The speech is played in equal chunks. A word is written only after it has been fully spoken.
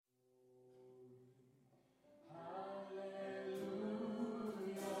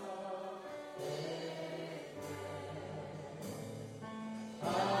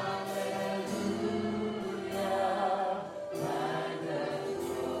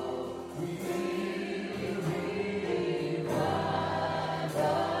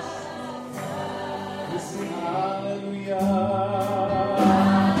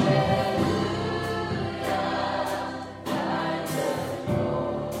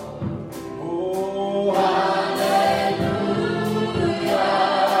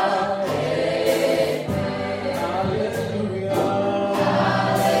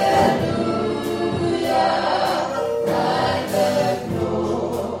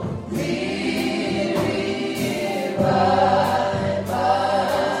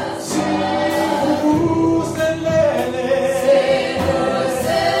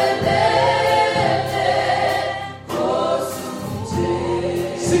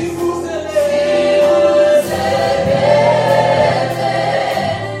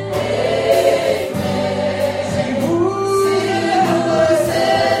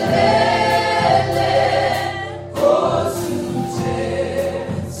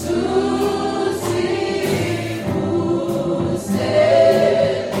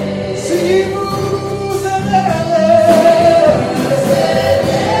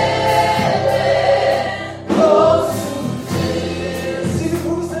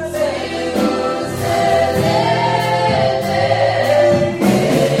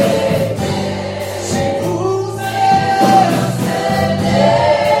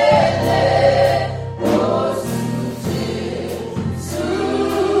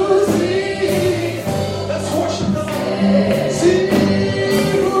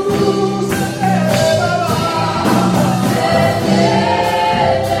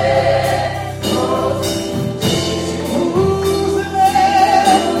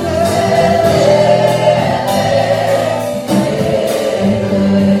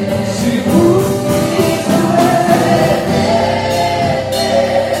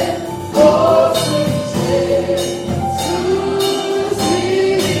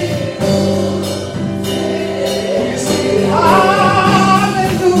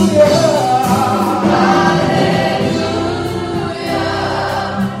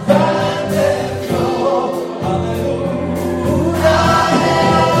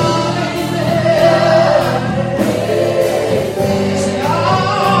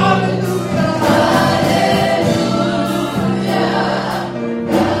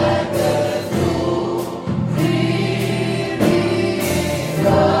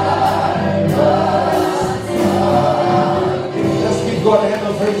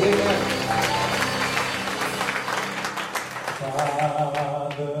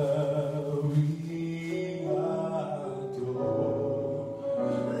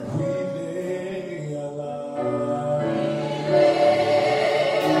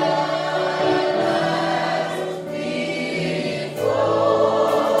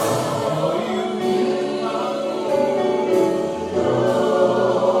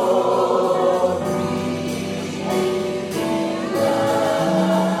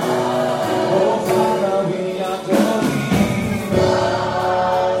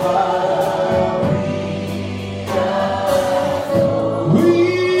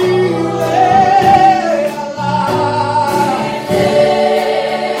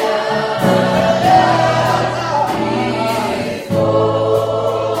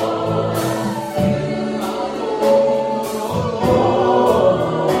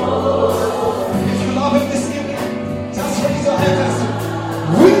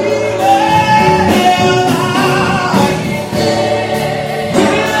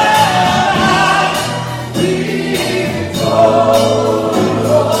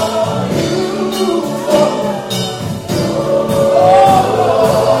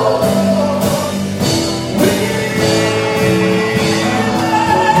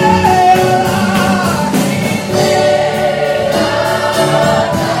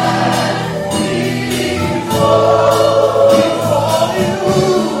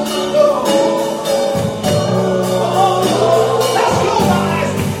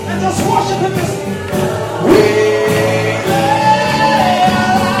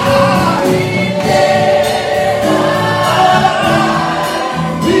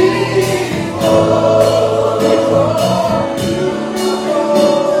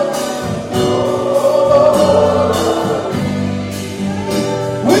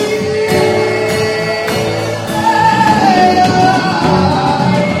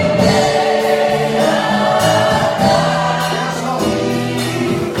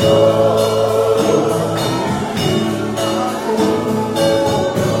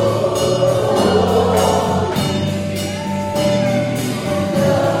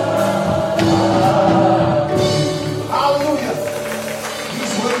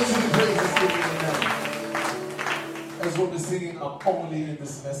only in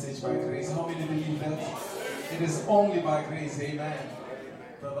this message by grace. How many believe that? It is only by grace. Amen.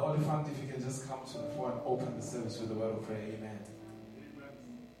 Brother Oliphant, if you can just come to the floor and open the service with the word of prayer. Amen.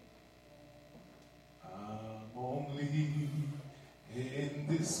 I'm only in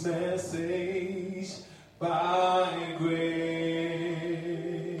this message by grace.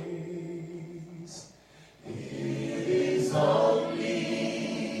 It is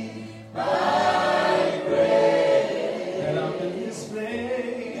only by grace that I'm in this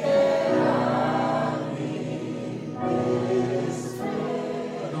place. I'm in this place.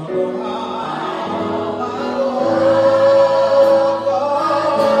 I don't know how.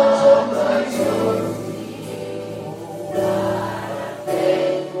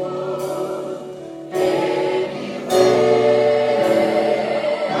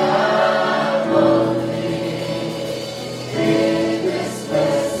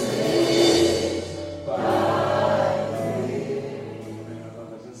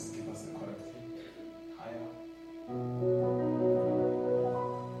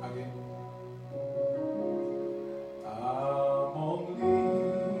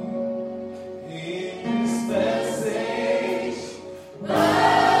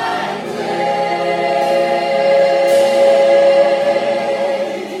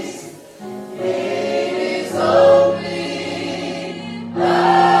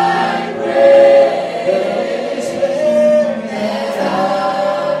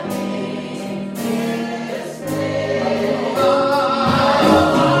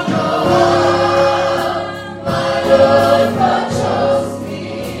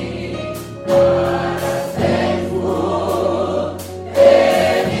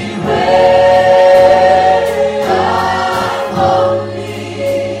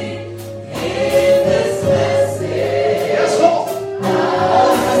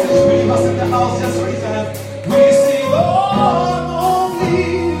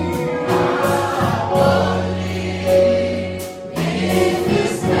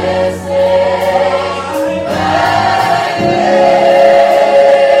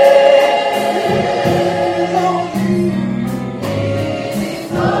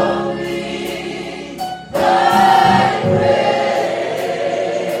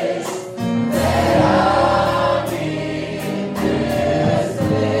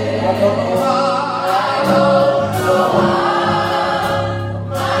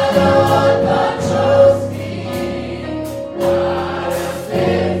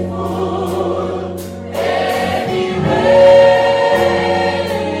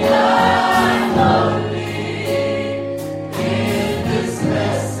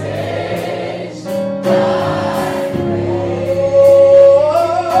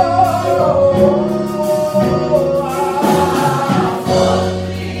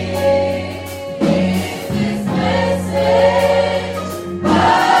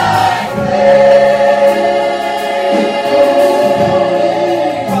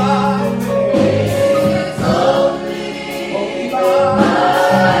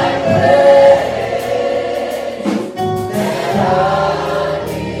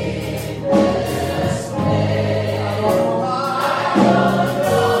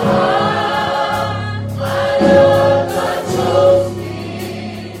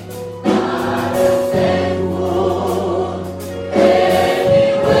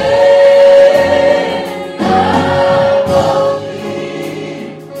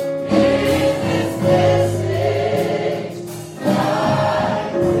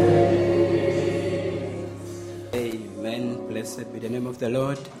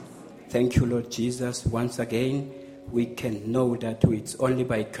 Thank you, Lord Jesus. Once again, we can know that it's only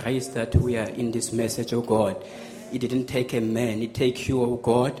by grace that we are in this message, oh God. It didn't take a man, it takes you, oh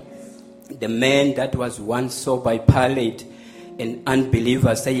God. The man that was once saw by Pilate, an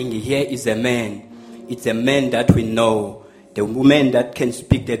unbeliever, saying, here is a man. It's a man that we know, the woman that can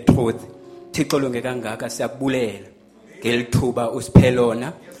speak the truth. Thixo kangaka siyakubulela ngelithuba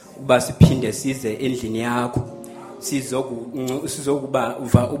usiphelona uba siphinde size endlini yakho sizokuba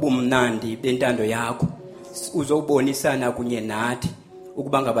uva ubumnandi bentando yakho uzobonisana kunye nathi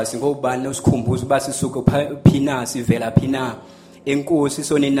ukuba ngaba singobani osikhumbuza uba sisuke phina sivela phina enkosi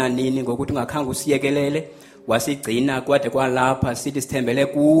sonina nini ngokuthi ungakhange usiyekelele wasigcina kwade kwalapha sithi sithembele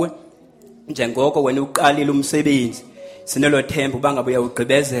kuwe njengoko wena uqalile umsebenzi sinelo themba uba ngabe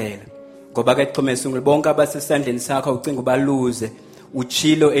uyawugqibezela ngoba ke Xhomesa ngibonke abasesandleni sakho ucinga ubaluze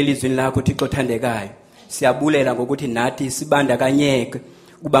uchilo elizwini lakho Thixo thandekayo siyabulela ngokuthi nathi sibandakanyeke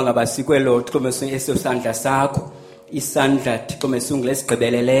kuba ngaba sikwelo Xhomesa esosandla sakho isandla Xhomesa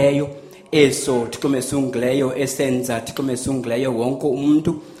ngilesigqibeleleyo eso Xhomesa ngileyo esenza Xhomesa ngileyo wonke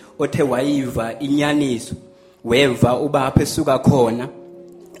umuntu othe wayiva inyaniso weva ubapha esuka khona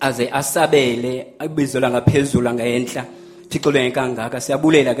aze asabele ibizo langaphezulu angaenhla Thixo lenkangaka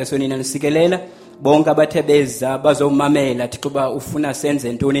siyabulela ke sonina nisikelela bonke abathe beza bazomamela Thixo ba ufuna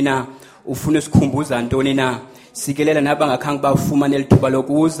senze ntoni na ufuna isikhumbuza ntoni na sikelela nabangakhange bafumane lithuba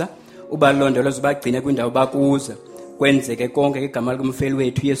lokuza ubalondoloza ubagcine kwindawo bakuza kwenzeke konke ngegama likamfeli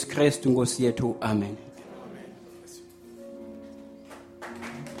wethu Yesu Kristu Nkosi yethu amen.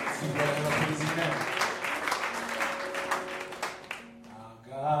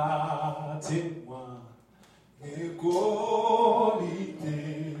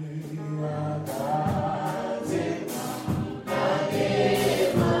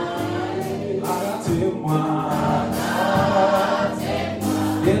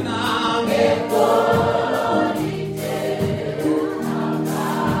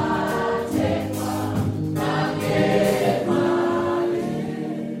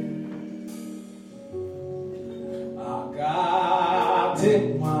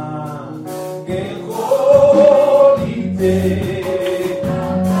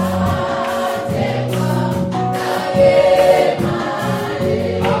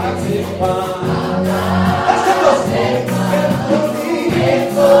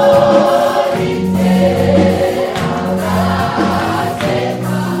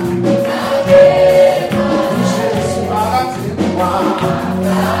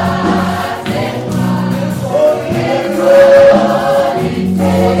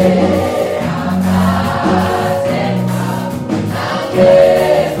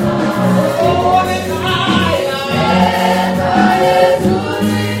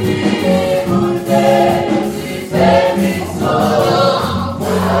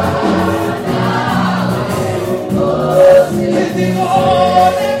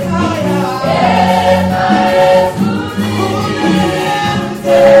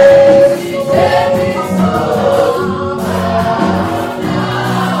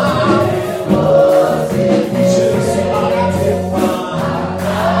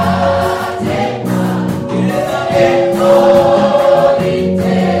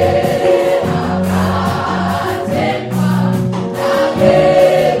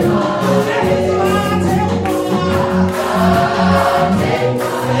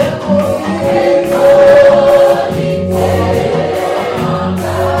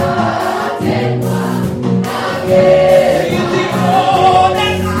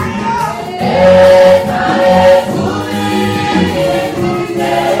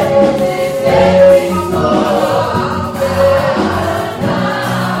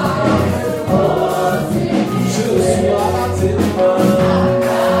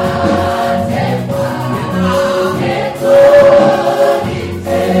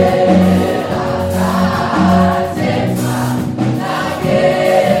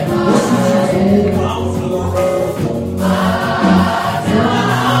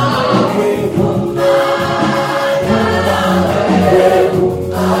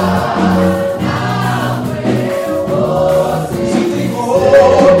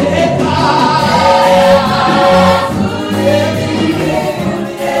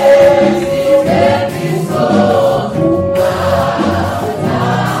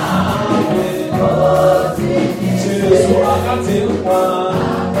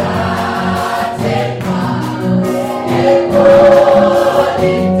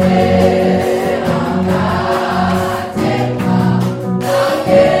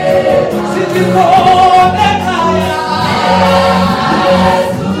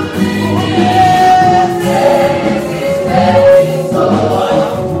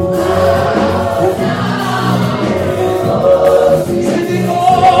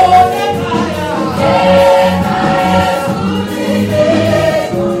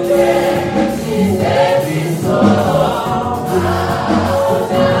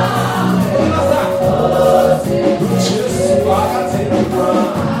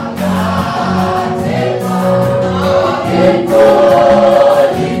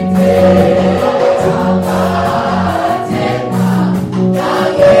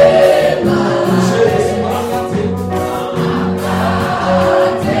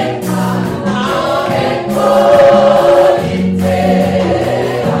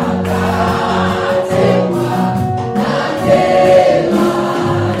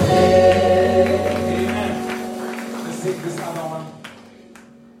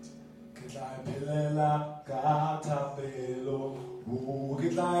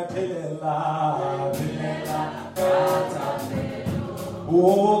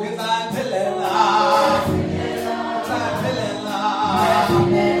 Oh,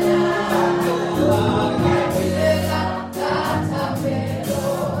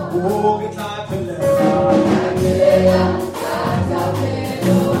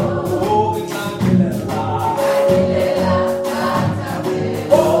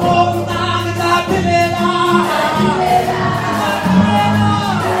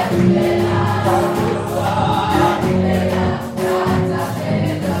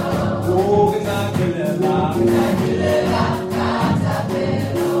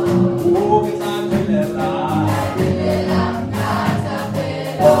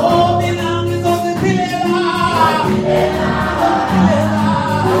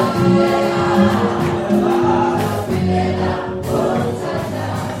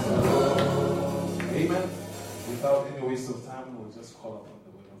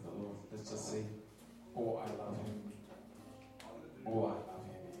 Oh, I love him. Oh, I love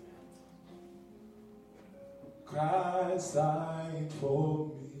him. Christ died for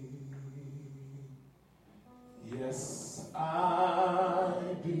me. Yes, I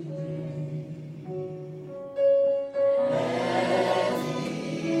believe. And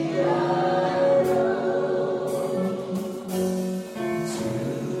he arose to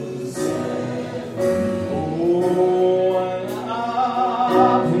save me. Oh, I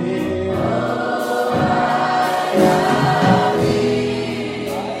love him.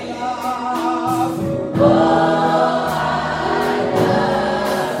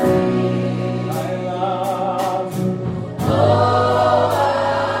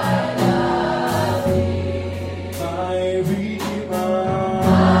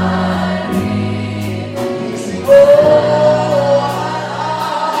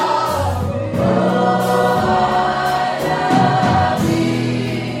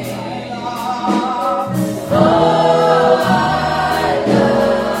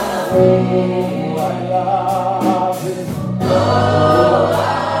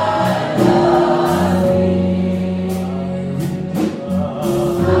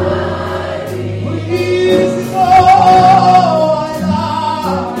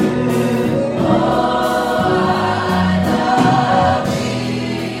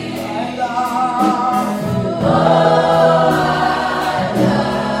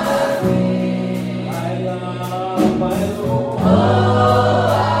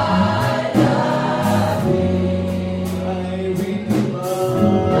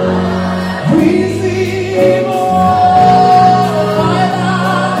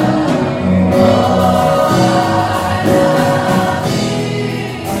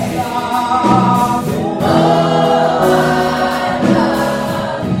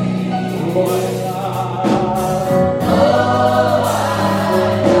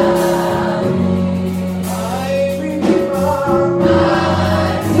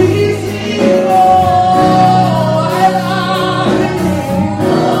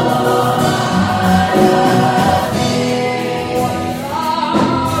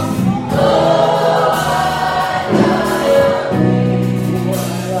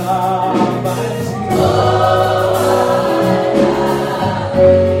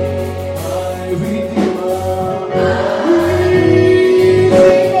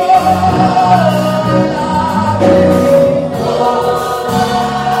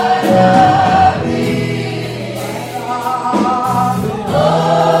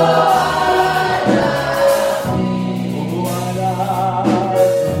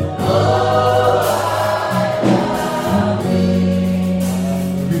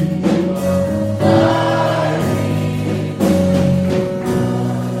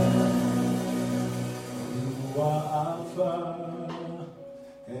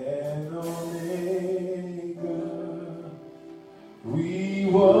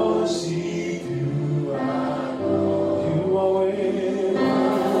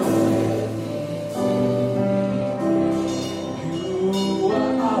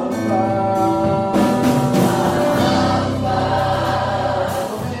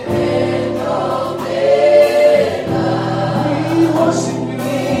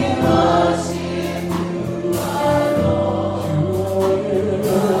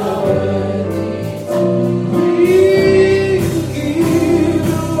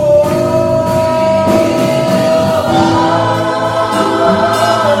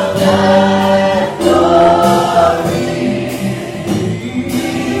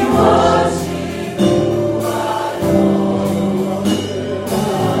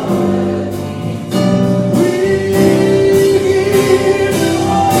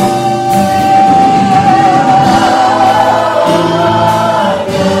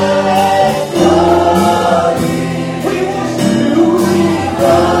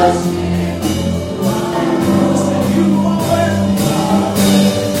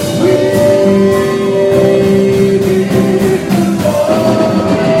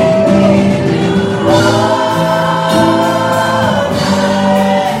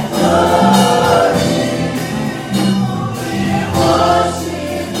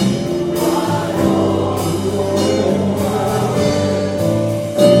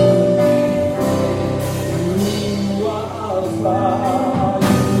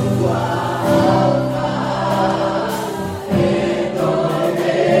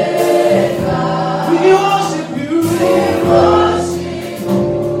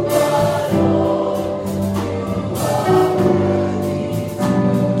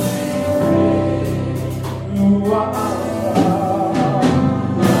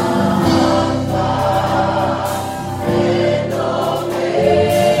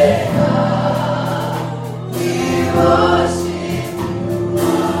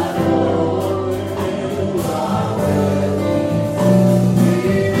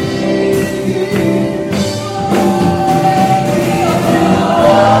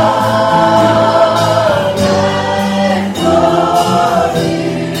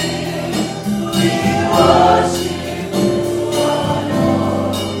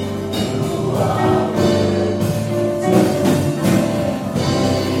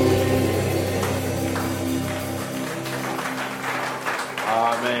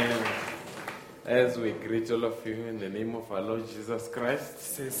 Amen. As we greet all of you in the name of our Lord Jesus Christ.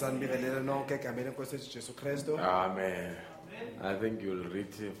 Sisanibingelela nonke egameni lenkosi yethu Jesu Kristu. Amen. I think you'll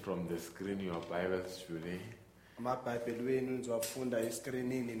read from the screen your Bibles today. AmaBhayibheli wenu nizowafunda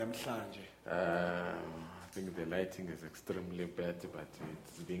eskrinini namhlanje. I think the lighting is extremely bad, but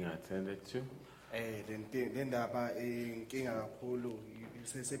it's being attended to. Le ndaba inkinga kakhulu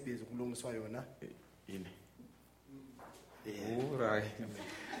sesebhizi kulungiswa yona. All right.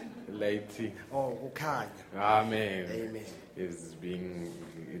 Lighting. Oh, kukhanya. Amen. Amen.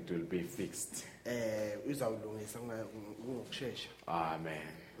 It will be fixed. Uzawulungisa ngokusheshsha. Amen.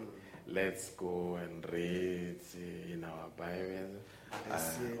 Let's go and read in our Bible.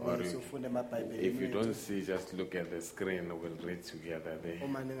 Or if you don't see, just look at the screen. We'll read together there.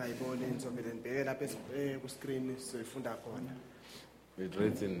 Uma ningayiboni nizobele nibheke lapha ku screen sizoyifunda khona. It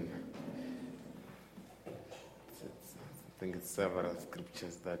reads in, I think it's several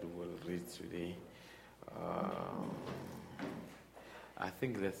scriptures that we'll read today. I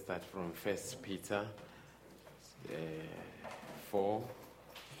think let's start from 1 Peter 4.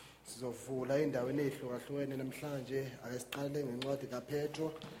 Sizovula endaweni ezihlukahlukene namhlanje ake siqale ngencwadi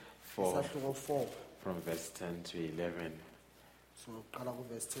kaPetro isahluko 4 from verse 10 to 11. So qala ku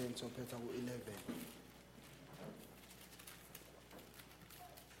verse 10 sophetha ku 11.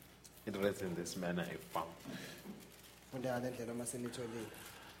 It reads in this manner if found. Funda ngendlela masenitholile.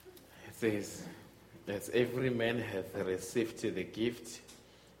 It says, as every man hath received the gift,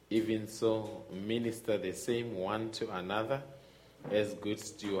 even so minister the same one to another as good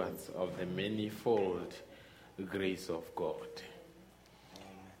stewards of the manifold grace of God.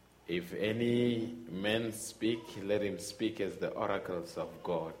 If any man speak, let him speak as the oracles of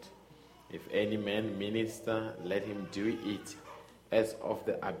God. If any man minister, let him do it as of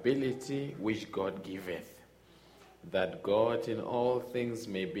the ability which God giveth, that God in all things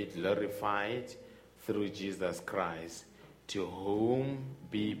may be glorified through Jesus Christ, to whom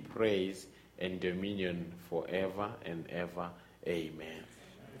be praise and dominion forever and ever. Amen.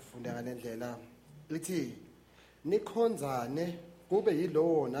 Ifunda ngendlela lithi nikhonzane kube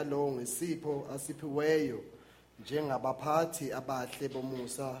yilowo nalowo ngesipho asiphiweyo njengabaphathi abahle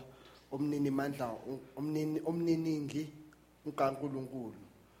bomusa omninimandla omniningi uNkulunkulu.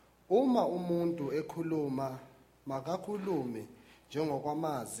 Uma umuntu ekhuluma makakhulume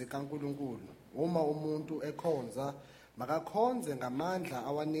njengokwamazi kaNkulunkulu. Uma umuntu ekhonza makakhonze ngamandla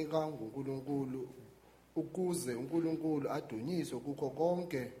awanika nguNkulunkulu, ukuze uNkulunkulu adunyiswe kukho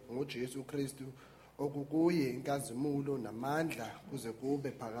konke ngoJesu Kristu okukuye inkazimulo namandla kuze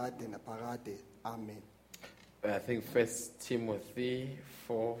kube phakade naphakade. Amen. I think 1 Timothy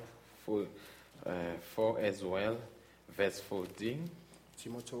 4 as well, verse 14.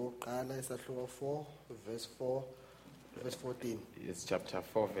 Timothy oqala isahluko 4 verse 4 verse 14. It's chapter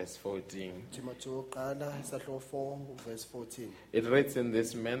 4 verse 14. Timothy oqala isahluko 4 verse 14. It reads in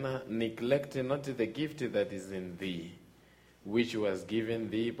this manner, neglect not the gift that is in thee, which was given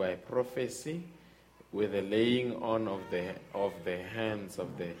thee by prophecy, with the laying on of the hands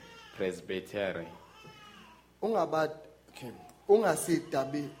of the presbytery.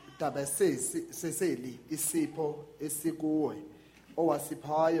 Ungasiseli isipho esikuwe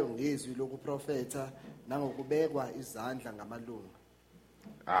owasiphayo ngezwi lokuprofetha nangokubekwa izandla ngamalungu.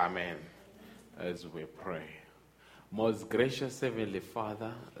 Amen. As we pray. Most gracious Heavenly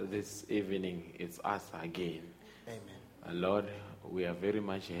Father, this evening it's us again. Amen. Lord, we are very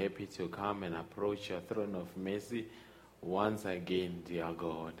much happy to come and approach your throne of mercy once again, dear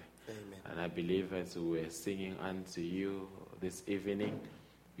God. Amen. And I believe as we are singing unto you this evening,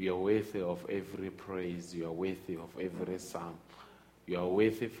 you are worthy of every praise, you are worthy of every psalm. You are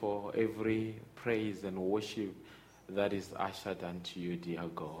worthy for every praise and worship that is ushered unto you, dear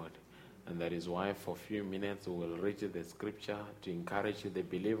God. And that is why for a few minutes we will read the scripture to encourage the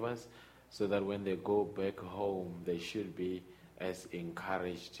believers so that when they go back home, they should be as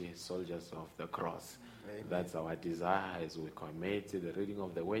encouraged soldiers of the cross. Amen. That's our desire as we commit the reading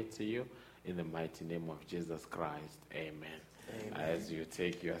of the word to you in the mighty name of Jesus Christ. Amen. Amen. As you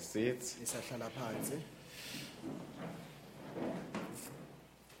take your seats. Isahlala phansi.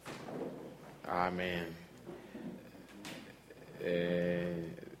 Amen.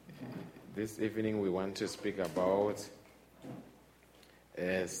 This evening we want to speak about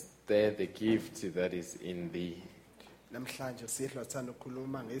stir the gift that is in thee. Namhlanje sihlwa sithanda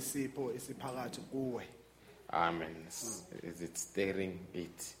ukukhuluma ngesipho esiphakathi kuwe. Amen. Is it stirring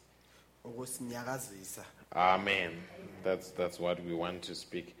it? Ukusinyakazisa. Amen. That's what we want to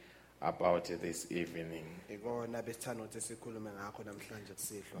speak about this evening. Ikona besithanda ukuthi sikhulume ngakho namhlanje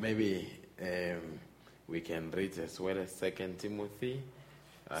kusihlwa. Maybe we can read as well as 2 Timothy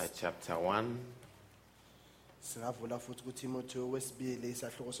chapter 1, Singavula futhi kuTimotheo wesibili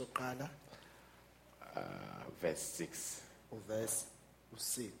isahluko sokuqala verse 6. uverse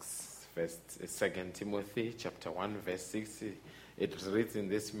 6. First, 2 Timothy chapter 1, verse 6. It was written in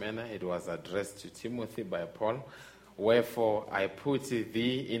this manner. It was addressed to Timothy by Paul. Wherefore I put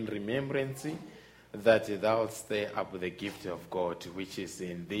thee in remembrance that thou stir up the gift of God which is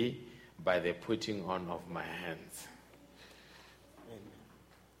in thee by the putting on of my hands.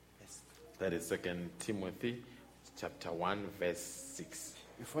 Yes. That is 2 Timothy chapter 1, verse 6.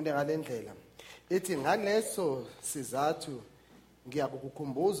 Ifunde ngalendlela. Ithi ngaleso sizathu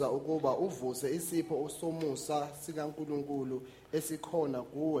ngiyakukukhumbuza ukuba uvuse isipho usomusa sikaNkuluNkulu esikhona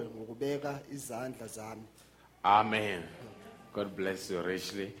kuwe ngokubeka izandla zami. Amen. God bless you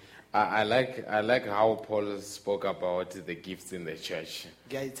richly. I like how Paul spoke about the gifts in the church,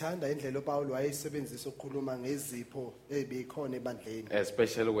 Ngiyayithanda indlela uPaul wayesebenzisa ukukhuluma ngezipho ezikhona ebandleni.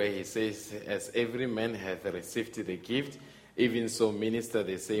 especially where he says, as every man hath received the gift, even so minister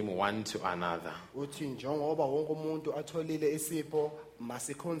the same one to another. Uthi njengoba wonke umuntu atholile isipho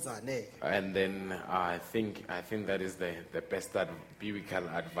masikhonzane. And then I think that is the best biblical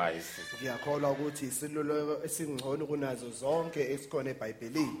advice. Ngiyakholwa ukuthi isiluleko esingcono kunazo zonke esikhona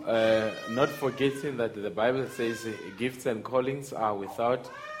eBhayibhelini. Not forgetting that the Bible says gifts and callings are without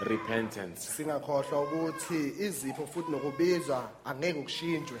repentance. Singakhohlwa ukuthi izipho futhi nokubizwa angeke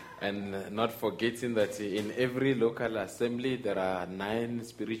kushintshwe. And not forgetting that in every local assembly there are 9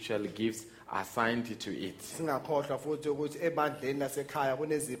 spiritual gifts assigned to it. Singakhohlwa futhi ukuthi ebandleni lasekhaya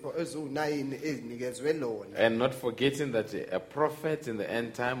kunezipho eziwu9 ezinikezwe lona. And not forgetting that a prophet in the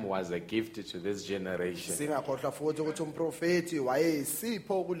end time was a gift to this generation. Singakhohlwa futhi ukuthi umprofeti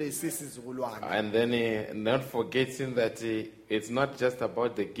wayeyisipho kulesi sizukulwane. And then not forgetting that it's not just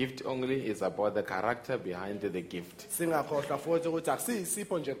about the gift only, it's about the character behind the gift. Singakhohlwa futhi ukuthi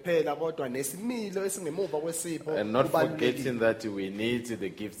akusiyisipho nje kuphela kodwa nesimilo esingemuva kwesipho. And not kubalulekile. forgetting that we need the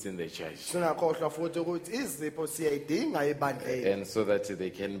gifts in the church. Singakhohlwa futhi ukuthi izipho siyayidinga ebandleni. And so that they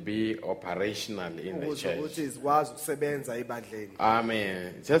can be operational in the Ukuze church. ukuthi zikwazi ukusebenza ebandleni.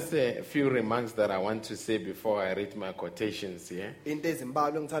 Amen. Just a few remarks that I want to say before I read my quotations here. Into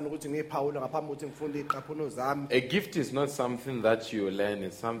ezimbalwa engithanda ukuthi ngiphawule ngaphambi kokuthi ngifunde iqaphuno zami. A gift is not something that you learn,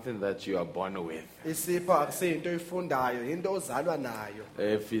 it's something that you are born with. Isipho akusiyinto oyifundayo, into ozalwa nayo.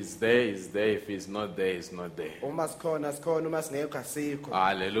 If it's there, it's there. If it's not there, it's not there. Uma sikhona sikhona, uma singekho asikho.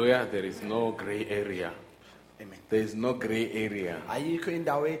 Hallelujah. There is no gray area. Amen. There is no gray area. Ayikho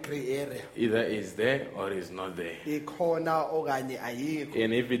indawo e-grey area. Either it's there or it's not there. Ikhona okanye ayikho.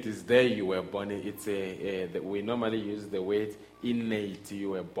 And if it is there, you were born. It's we normally use the word innate.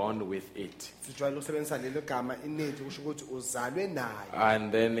 You were born with it. Sijwayele ukusebenzisa lelo gama innate kusho ukuthi uzalwe nayo.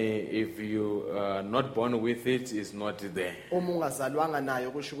 And then if you are not born with it, it's not there. Uma ungazalwanga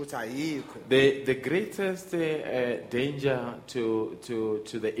nayo kusho ukuthi ayikho. The greatest danger to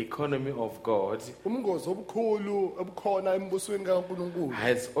the economy of God Umngozi obukhulu obukhona embusweni kaNkulunkulu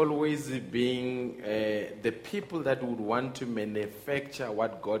has always been the people that would want to manufacture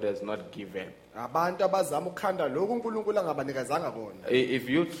what God has not given. abantu abazama ukukhanda lokhu uNkulunkulu angabanikezanga kona. If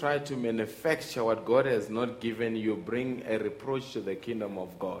you try to manufacture what God has not given, you bring a reproach to the kingdom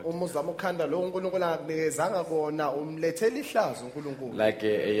of God. Uma uzama ukukhanda lokhu uNkulunkulu angakunikezanga kona umlethela ihlazo uNkulunkulu. Like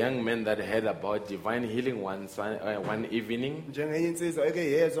a young man that heard about divine healing one evening. Njengenye insizwa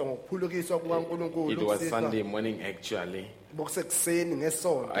eke yezwa ngokuphulukiswa kukaNkulunkulu. It was Sunday morning actually. Bokusekuseni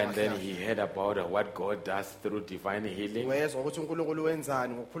ngesonto. And then he heard about what God does through divine healing. wezwa ukuthi uNkulunkulu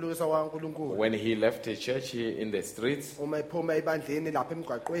wenzani ngokuphulukiswa kwaNkulunkulu. When he left the church in the streets, Uma ephuma ebandleni lapha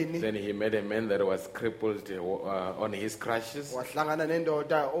emgwaqweni then he met a man that was crippled on his crutches wahlangana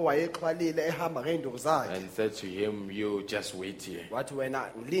nendoda owayexhwalile ehamba ngeenduku zakhe. and said to him, "You just wait here. Wathi wena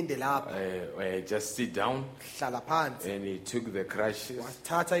ulinde lapha, Just sit down." hlala phansi. And he took the crutches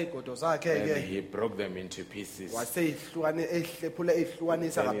Wathatha igodo zakhe and ke he broke them into pieces. waseyihlukane ehlephula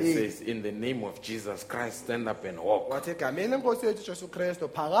ehlukanisa And he kabili. says, "In the name of Jesus Christ, stand up and walk." Wathi egameni lenkosi yethu Jesu Kristu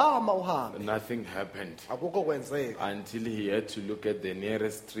phakama uhambe. Nothing happened Akukho kwenzeka. until he had to look at the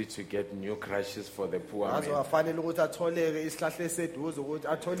nearest street to get new crutches for the poor Waze man. wafanele ukuthi atholeke isihlahla eseduze ukuthi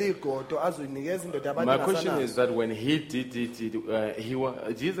athole igodo azoyinikeza indoda My question is abaningasanazo. that when he did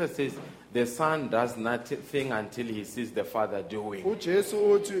it, Jesus says the son does nothing until he sees the father doing.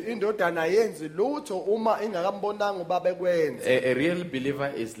 uJesu uthi indodana yenzi lutho uma ingakambonanga ubaba ekwenza. A real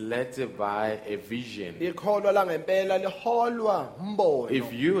believer is led by a vision. Ikholwa la ngempela liholwa umbono.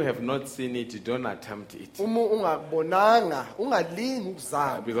 If you have not seen it, don't attempt it. Uma ungakubonanga ungalingi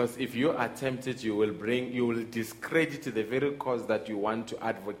ukuzama. Because if you attempt it, you will discredit the very cause that you want to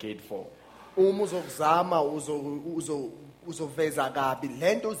advocate for. Uma uzokuzama uzoveza kabi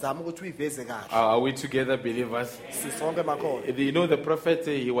lento uzama ukuthi uyiveze kahle. Are we together, believers? Sisonke makholwa. You know, the prophet,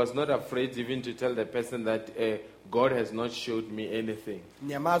 he was not afraid even to tell the person that God has not showed me anything.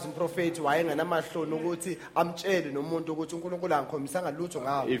 Niyamazi umprofeti wayenganamahloni ukuthi amtshele nomuntu ukuthi uNkulunkulu angikhombisanga lutho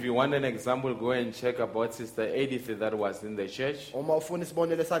ngawo. If you want an example, go and check about Sister Edith that was in the church, Uma ufuna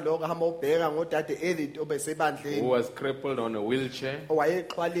isibonelo saloko hamba ubheka ngodade Edith who obesebandleni was crippled on a wheelchair,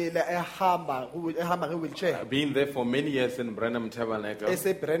 owayexhwalile ehamba nge-wheelchair. being there for many years in Branham Tabernacle.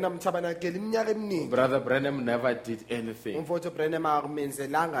 eseBrenham Tabernacle iminyaka eminingi. Brother Branham never did anything. Umfowethu Brenham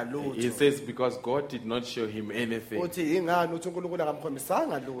akumenzelanga He lutho. says because God did not show him anything. Uthi ingani uthi uNkulunkulu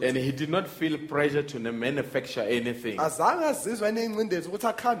akamkhombisanga lutho. And he did not feel pressure to manufacture anything Azange azizwe enengcindezi ukuthi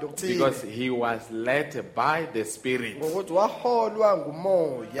akhande ukuthini. because he was led by the Spirit. Ngokuthi waholwa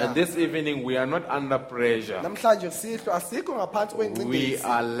ngumoya. And this evening we are not under pressure. Namhlanje sihlwa asikho ngaphansi We kwengcindezi.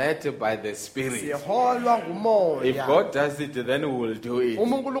 are led by the Spirit. Siholwa ngumoya. If God does it, then we will do it.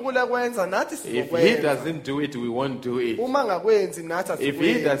 Uma uNkulunkulu ekwenza nathi If He sizokwenza. doesn't do it, we won't do it. Uma ngakwenzi nathi If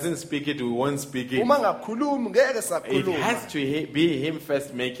He asikwenzi. doesn't speak it, we won't speak it. Uma ngakhulumi ngeke It sakhuluma. has to be Him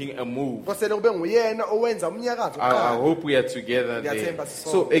first making a move. Kosele kube nguyena owenza umnyakazo I kuqala. hope we are together there. Ngiyathemba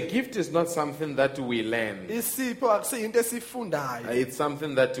sisonke. So a gift is not something that we learn. Isipho akusiyinto esifundayo. It's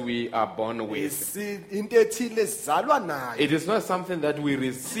something that we are born with. Into ethile sizalwa nayo. It is not something that we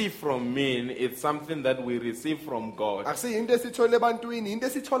receive from men. It's something that we receive from God. Akusiyinto esithola ebantwini, into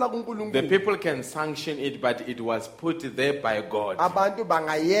esithola The kuNkulunkulu. people can sanction it, but it was put there by God. Abantu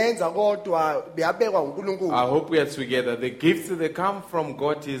bangayenza kodwa beyabekwa uNkulunkulu. I hope we are together. The gifts that come from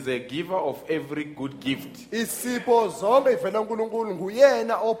God is a giver of every good gift. Isipho zonke ivela kuNkulunkulu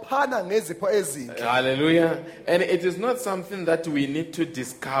nguyena ophana ngezipho ezinhle. Hallelujah. And it is not something that we need to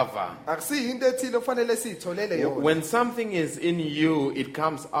discover. Akusiyinto ethile ofanele siyitholele yona. When something is in you, it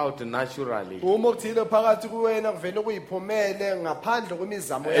comes out naturally. Uma okuthile phakathi kuwena kuvela kuyiphumele ngaphandle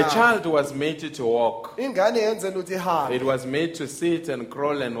kwemizamo A yakho. child was made to walk. Ingane yenzela ukuthi ihambe. It was made to sit and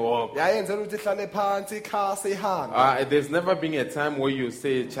crawl and walk. Yayenzela ukuthi ihlale phansi ikhase ihambe. There's never been a time where you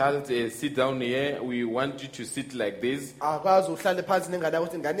say, child, sit down here. We want you to sit like this. Akwazi uhlale phansi nengane yakho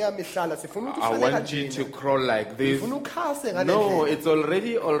ukuthi ingane yami ihlala sifuna ukuthi I uhlale want you to kanjani. crawl like this. Ufuna ukhase ngale No, ndlela. it's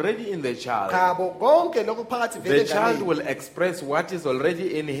already in the child. Chabo konke lokho phakathi The vele child enganeni. will express what is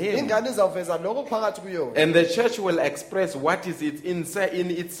already in him. Ingane izawuveza lokho phakathi kuyona. And the church will express what is it in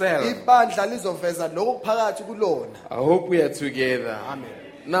itself. Ibandla lizoveza lokho phakathi kulona. I hope we are together. Amen.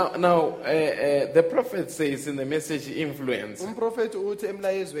 Now, the prophet says in the message influence, Umprofeti uthi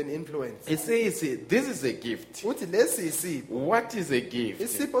emlayezweni influence. he says, this is a gift. Uthi lesi isipho. What is a gift?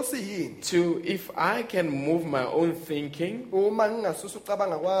 Isipho siyini? To, if I can move my own thinking, Uma ngingasusa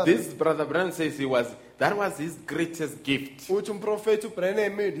ucabanga kwami. this brother Brand says that was his greatest gift. Uthi umprofeti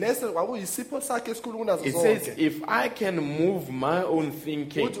uBrenham lesi kwakuyisipho sakhe esikhulu kunazo It says, zonke. if I can move my own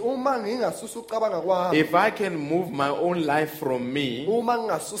thinking, Uthi uma ngingasusa ucabanga kwami. if I can move my own life from me, Uma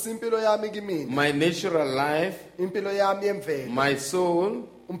ngingasusa impilo yami kimina. my natural life, Impilo yami yemvelo. my soul,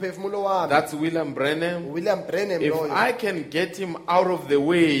 Umphefumulo wami. that's William Branham. William Branham If loyo. I can get him out of the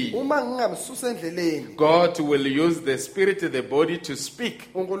way, Uma ngingamsusa endleleni. God will use the spirit, the body to speak.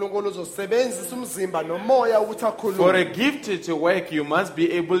 uNkulunkulu uzosebenzisa umzimba nomoya ukuthi For a akhulume. gift to work, you must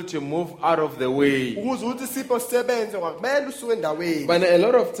be able to move out of the way. Ukuze ukuthi isipho sisebenze kwakumele usuke endaweni. But a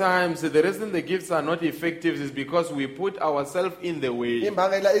lot of times, the reason the gifts are not effective is because we put ourselves in the way.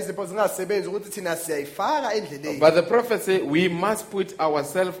 Imbangela izipho zingasebenzi ukuthi thina siyayifaka endleleni. But the prophet said we must put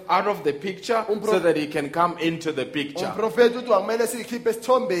ourselves out of the picture so that he can come into the picture. Umprofeti uthi akumele siyikhiphe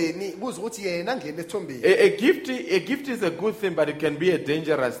esithombeni kuze ukuthi yena angene esithombeni. A gift is a good thing, but it can be a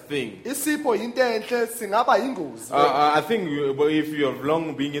dangerous thing. Isipho into enhle singaba yingozi. I think if you have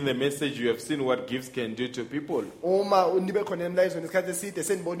long been in the message, you have seen what gifts can do to people. Uma nibe khona emlayezweni isikhathi eside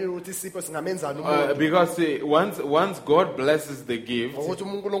senibonile ukuthi isipho singamenzana umuntu. Because once God blesses the gift, Ukuthi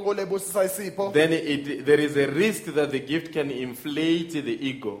uNkulunkulu ebusisa isipho then there is a risk that the gift can inflate the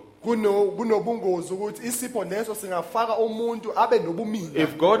ego. kunobungozi ukuthi isipho leso singafaka umuntu abe nobumina.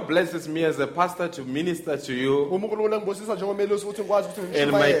 If God blesses me as a pastor to minister to you, uNkulunkulu engibusisa njengomelusi ukuthi ngikwazi ukuthi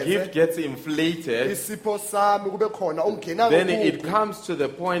and my gift ngishumayeze gets inflated, isipho sami kube khona ongena then it kubo. comes to the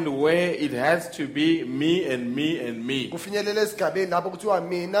point where it has to be me and me and me. Kufinyelela esigabeni lapho kuthiwa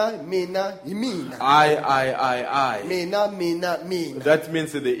mina yimina. I. Mina. That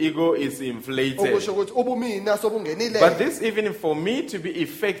means that the ego is inflated. Okusho ukuthi ubumina sobungenile. But this evening, for me to be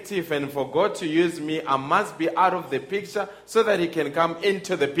effective, sensitive, and for God to use me, I must be out of the picture so that He can come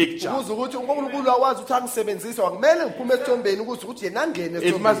into the picture. ukuze ukuthi uNkulunkulu akwazi ukuthi angisebenzise akumele ngiphume ethombeni ukuze ukuthi yena angene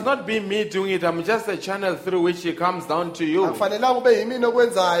It must ethombeni not be me doing it. I'm just a channel through which He comes down to you. akufanelanga ube yimina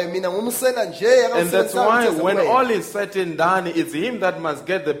okwenzayo mina ngumsela nje And that's akamsebenzisayo why ukuthi when eze all is said and done, it's Him that must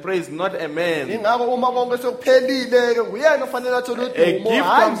get the praise, not a man. ingakho uma konke sekuphelile ke nguyena ofanele athole A udumo gift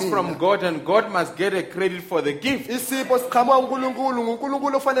hayi comes from mina God, and God must get a credit for the gift. isipho siqhamuka kuNkulunkulu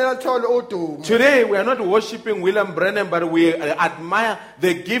nguNkulunkulu ofanele athole udumo Today, we are not worshiping William Branham, but we admire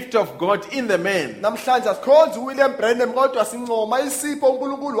the gift of God in the man. namhlanje asikhonzi uWilliam Branham kodwa sincoma isipho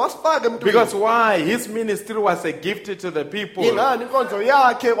uNkulunkulu wasifaka Because emntwini why? His ministry was a gift to the people. ingani inkonzo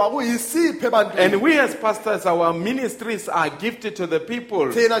yakhe kwakuyisipho ebantwini And we as pastors, our ministries are gifted to the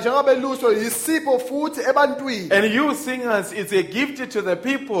people. thina njengabeluso yisipho futhi ebantwini And you singers, it's a gift to the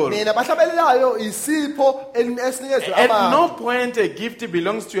people. mina bahlabelelayo isipho esinikezwe At no abantu point a gift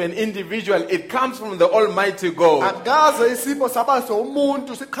belongs to an individual. It comes from the Almighty God. akaze isipho sabaso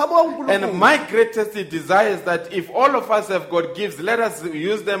umuntu siqhamuka And kuNkulunkulu my greatest desire is that if all of us have got gifts, let us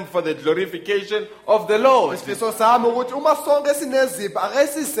use them for the glorification of the Lord. isifiso sami ukuthi uma sonke sinezipho ake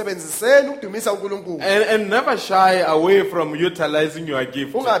sisebenziseni ukudumisa uNkulunkulu And never shy away from utilizing your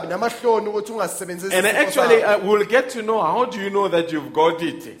gift. ungabi namahloni ukuthi ungasebenzisi And isipho actually, sakho. we'll get to know how do you know that you've got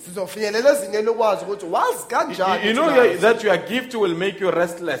it. sizofinyelela ezingeni lokwazi ukuthi wazi kanjani You know ukuthi unazo. that your gift will make you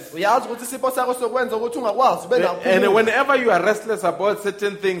restless. uyazi ukuthi isipho sakho sokwenza ukuthi ungakwazi ube And nakuphumula. whenever you are restless about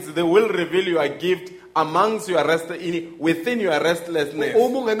certain things, they will reveal your gift amongst your within your restlessness.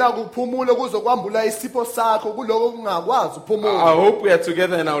 uma ungenako ukuphumula kuzokwambula isipho sakho kuloko ungakwazi I uphumula hope we are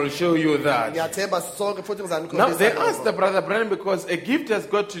together and I will show you that. ngiyathemba sonke futhi Now, they asked the ngizanikhomba brother Branham because a gift has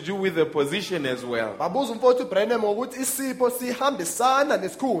got to do with the position as well. babuza umfowethu uBrenham ukuthi isipho sihambisana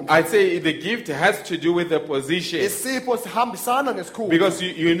nesikhundla I say the gift has to do with the position. isipho sihambisana nesikhundla Because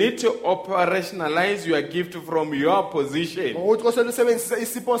you need to operationalize your gift from your position. ukuthi kosele usebenzise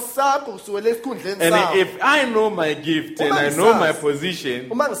isipho sakho kusukela esikhundleni And sakho if I know my gift and I know my position,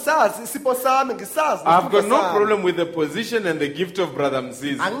 uma ngisazi isipho sami ngisazi I've got nesikhundla no sami. problem with the position and the gift of Brother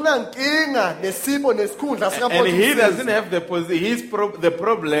Mzizi. anginankinga nesipho nesikhundla And he sikaMfowethu doesn't have the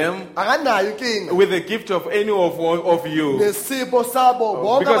problem akanayo inkinga with the gift of any of you. nesipho sabo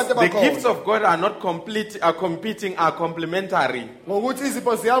bonke Because abantu the gifts abakhona of God are not complete, are competing, are complementary. ngokuthi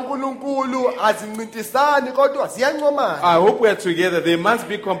izipho zikaNkulunkulu azincintisani kodwa ziyancomana I hope we are together. They must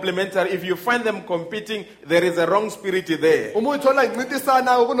be complementary. If you find them competing, there is a wrong spirit there. uma uthola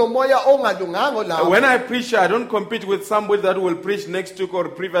incintisana kunomoya ongalunganga lapho When I preach, I don't compete with somebody that will preach next week or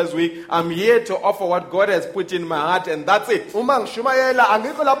previous week. I'm here to offer what God has put in my heart, and that's it. uma ngishumayela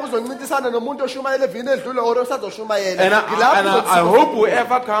angikho lapho uzoncintisana nomuntu oshumayela evini edlule or osazoshumayela And I hope ngilapho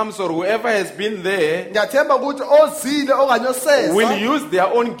whoever comes or whoever has been there ngiyathemba ukuthi ozile okanye will osesa use their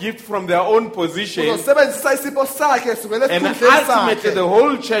own gift from their own position, uzosebenzisa isipho sakhe sukela and esikhundleni ultimately the sakhe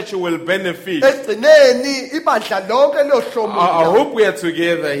whole church will benefit. egcineni ibandla lonke I lohlomulo hope we are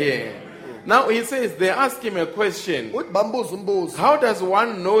together here. Now he says, they ask him a question. uthi bambuza umbuzo How does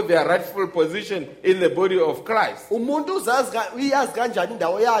one know their rightful position in the body of Christ? umuntu uyazi kanjani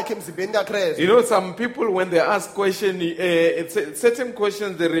indawo yakhe emzimbeni kaKristu You know, some people, when they ask questions, certain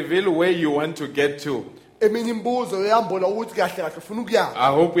questions, they reveal where you want to get to. eminye imibuzo uyambula ukuthi kahle kahle ufuna ukuyazi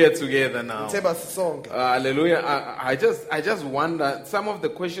I hope we are together now. themba sisonke Hallelujah. I just wonder, some of the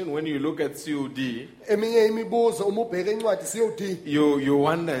questions, when you look at COD, eminye imibuzo uma ubheka incwadi COD you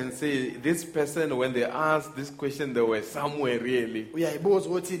wonder and say, this person, when they asked this question, they were somewhere really. uyayibuza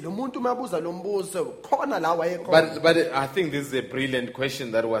ukuthi lo muntu umabuza lo mbuzo khona la wayekhona But I think this is a brilliant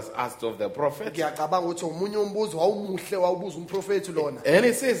question that was asked of the prophet. ngiyacabanga ukuthi umunye umbuzo wawumuhle wawubuza umprofethi lona And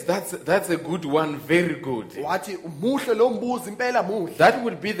he says, that's a good one, very good. wathi umuhle lo mbuzo impela muhle That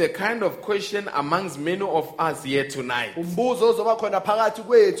would be the kind of question amongst many of us here tonight. umbuzo ozoba khona phakathi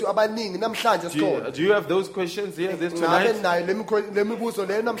kwethu abaningi namhlanje sikhona Do you have those questions here this ngabe tonight? nayo lemibuzo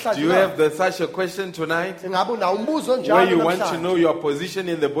leyo Do namhlanje you na? have such a question tonight? ngabe unawo umbuzo Where njalo you want to namhlanje know your position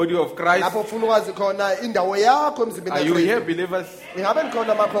in the body of Christ? lapho ufuna ukwazi khona indawo yakho emzimbeni Are you here, kaKristu believers? ngabe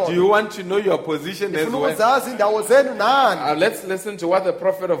nikhona Do makhono you want to know your position as ufuna well? ukuzazi indawo zenu nani Let's listen to what the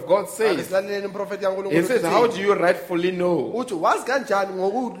prophet of God says. silaleleni umprofeti He kaNkulunkulu says, how do you rightfully know? uthi wazi kanjani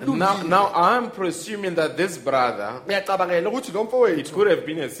ngokulungile Now I'm presuming that this brother, ngiyacabangela ukuthi lo it mfowethu could have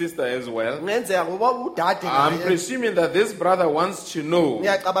been a sister as well. ngenzeka ngoba udade I'm naye. presuming that this brother wants to know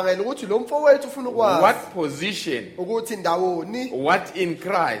ngiyacabangela ukuthi lo mfowethu ufuna ukwazi what position, ukuthi ndawoni what in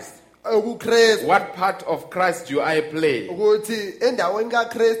Christ ukuKristu What part of Christ do I play? ukuthi endaweni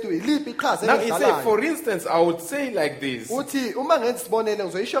kaKristu iliphi iqhaza Now, he said, elidlalayo for instance, I would say like this. uthi uma ngenza isibonelo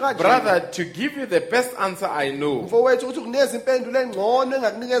ngizoyisho kanje Brother, to give you the best answer I know, mfowethu ukuthi ukunikeza impendulo engcono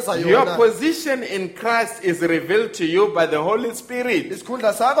engakunikeza your yona position in Christ is revealed to you by the Holy Spirit.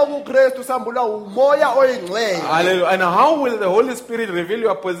 isikhundla sakho kuKristu sambulwa umoya oyingcwele Hallelujah. And how will the Holy Spirit reveal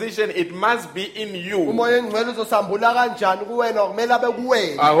your position? It must be in you. umoya oyingcwele uzosambula kanjani kuwena kumele abe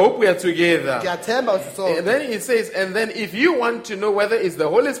kuwena I hope we are together. ngiyathemba And usisonke then he says, and then if you want to know whether it's the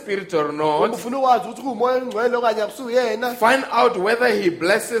Holy Spirit or uma not, ufuna ukwazi ukuthi kuumoya oyingcwele okanye akusuyena find out whether he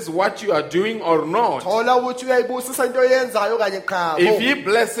blesses what you are doing or not. thola ukuthi uyayibusisa into oyenzayo kanye cha If he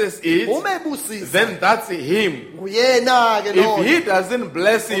blesses it, uma ebusisa then that's him. nguyena ke If lo he doesn't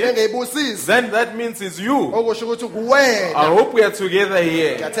bless it, ngengeyibusisa then that means it's you. okusho ukuthi kuwena I hope we are together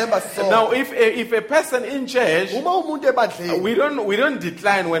here. ngiyathemba sisonke Now, if a person in church, uma umuntu ebandleni we don't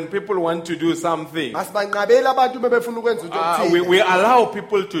decline when people want to do something. asibanqabeli abantu bebefuna ukwenza into okuthile We allow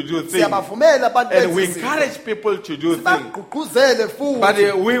people to do things, siyabavumela abantu and we benze izinto. encourage people to do things. bagqugquzele But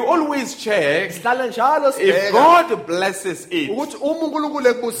futhi we always check sihlale njalo if sibheka God blesses it, ukuthi uma uNkulunkulu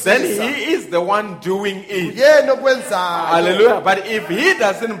then ekubusisa He is the one doing it. yena okwenzayo Hallelujah. But if He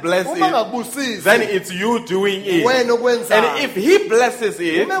doesn't bless uma it, ngakubusisi then it's you doing it. wena okwenzayo And if He blesses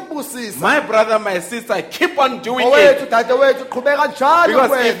it, uma ekubusisa my brother, my sister, keep on doing owethu it. dadewethu qhubeka njalo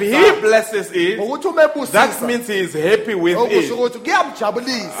Because if He blesses it, ukuthi uma that ebusisa means He is happy with okusho it. ukuthi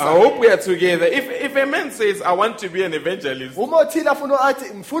kuyamjabulisa I hope we are together. If a man says, I want to be an evangelist, uma othile afuna athi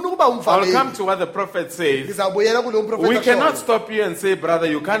ngifuna ukuba I'll come umvangeli to what the prophet says. ngizabuyela kulo We mprofeti cannot stop you and say, brother,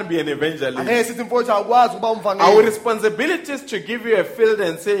 you can't be an evangelist. angeke sithi mfowethu awukwazi ukuba Our umvangeli responsibility is to give you a field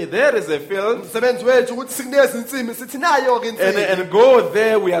and say, there is a field, umsebenzi wethu ukuthi sikunikeze insimi sithi nayo ke insimi and go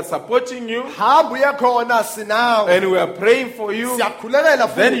there. We are supporting you, hamba uye khona sinawe and we are praying for you. siyakukhulekela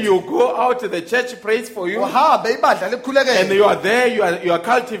Then futhi you go out, the church prays for you, uhambe ibandla and likukhulekela you are there, you are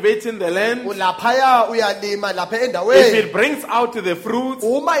cultivating the land. ulaphaya uyalima lapha If endaweni it brings out the fruits,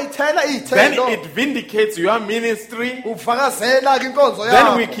 uma ithela then iy'thelo it vindicates your ministry. ufakazela ke inkonzo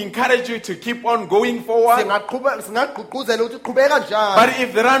Then we yakho can encourage you to keep on going forward. singagqugquzela ukuthi qhubeka njalo But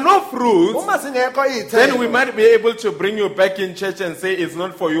if there are no fruits, uma zingekho then we iy'thelo might be able to bring you back in church and say it's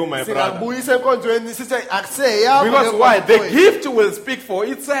not for you, my brother. singakubuyisa enkonzweni sithi akuseyakho Because why? The gift will speak for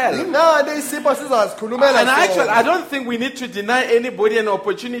itself. ingane isipho sizazikhulumela And actually, sona. I don't think we need to deny anybody an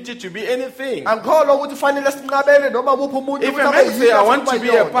opportunity to be anything. angikholwa ukuthi fanele sinqabele noma muphi umuntu If ukuthi a abe man say, yini I want afuna to be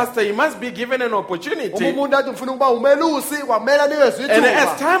ukuba a yiyona. pastor, he must be given an uma opportunity. umuntu athi ngifuna ukuba umelusi kwamele nikezwe And as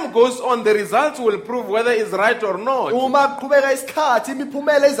ithuba time goes on, the results will prove whether it's right or not. uma kuqhubeka isikhathi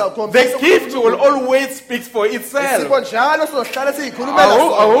imiphumela The izawukhombisa gift will always speak for itself. isipho njalo sizohlala I siyikhulumela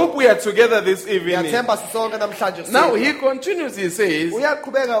I hope we are together this evening. ngiyathemba sisonke namhlanje Now he continues, he says,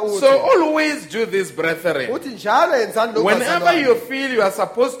 uyaqhubeka so uthi always do this, brethren. uthi njalo yenzani lokhu Whenever bazalwane. you feel you are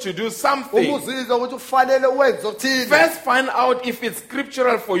supposed to do uma something, uzizwa ukuthi kufanele uwenze okuthile first find out if it's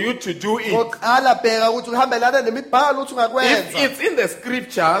scriptural for you to do it. oqala bheka ukuthi uhambelana nemibhalo ukuthi If ungakwenza it's in the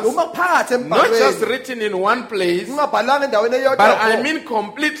scriptures, uma kuphakathi not just embhalweni written in one place, ungabhalanga endaweni but I eyodwa mean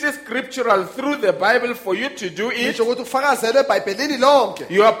completely scriptural through the Bible for you to do it. ngisho ukuthi ufakazelwe ebhayibhelini lonke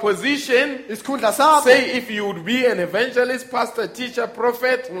Your position, isikhundla sakho say if you would be an evangelist, pastor, teacher,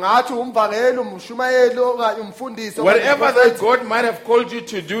 prophet, ungathi umvangeli umshumayeli okanye umfundisi okanye whatever umprofethi, that God might have called you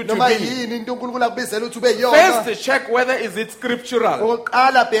to do to noma be. yini into uNkulunkulu akubizela ukuthi ube yona First, check whether is it scriptural.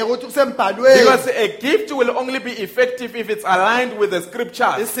 oqala bheka ukuthi kusembhalweni Because a gift will only be effective if it's aligned with the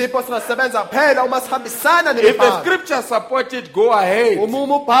scriptures. isipho singasebenza kuphela uma sihambisana If the nemibhalo scriptures support it, go ahead. uma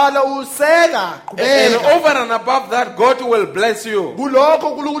ubhala useka And qhubeka over and above that, God will bless you. kulokho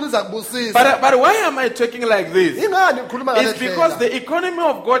uNkulunkulu uza kubusisa But why am I talking like this? ingani ngikhuluma It's because ngale the economy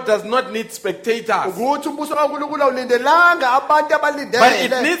of God does not need spectators, ukuthi umbuso kaNkulunkulu awulindelanga abantu but it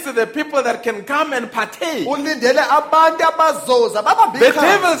abalindele needs the people that can come and partake. ulindele abantu abazoza babambe The iqhaza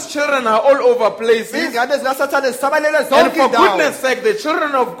devil's children are all over places. ingane zikasathane zisabalele And zonke for indawo goodness sake, the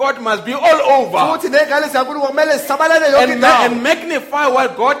children of God must be all over futhi nengane zikaNkulunkulu kumele zisabalele yonke and indawo magnify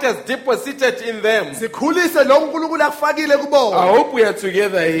what God has deposited in them. sikhulise lo uNkulunkulu akufakile I kubona hope we are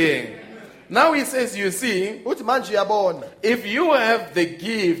together here. Now he says, you see, uthi manje uyabona if you have the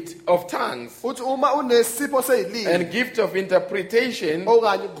gift of tongues uthi uma unesipho seyilimi and gift of interpretation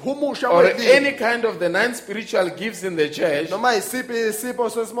okanye ukuhumusha or kwelimi any kind of the non-spiritual gifts in the church, noma isiphi isipho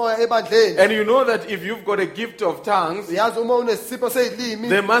sesimoya ebandleni and you know that if you've got a gift of tongues, uyazi uma unesipho seyilimi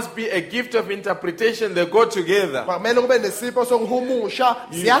there must be a gift of interpretation. They go together. kwamele kube nesipho sokuhumusha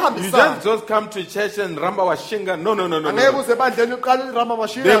You ziyahambisana just come to church and ramba washinga. No. angeke uze ebandleni uqala irama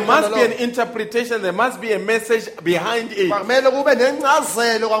mashina There must be an interpretation, there must be a message behind it. Kwakumele kube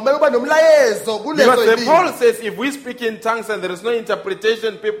nencazelo, kwakumele kube nomlayezo kulezo Because the ilimi. Paul says if we speak in tongues and there is no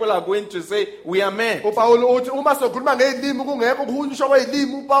interpretation, people are going to say we are mad. uPaul uthi uma sokhuluma ngelimi kungekho ukuhunyushwa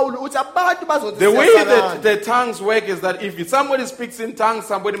kwelimi, uPaul uthi abantu bazothi The way that siyasalana. the tongues work is that if somebody speaks in tongues,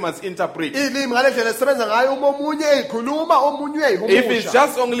 somebody must interpret. Ilimi ngalendlela esebenza ngayo, uma omunye eyikhuluma omunye If it's eyihumusha.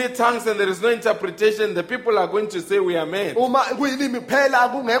 just only tongues and there is no interpretation, the people are going to say we are mad. Uma kuyilimi kuphela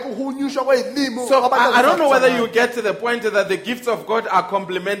kungekho ukuhunyushwa kwelimi, So abantu I don't know whether bazothi you get to the point that the gifts of God are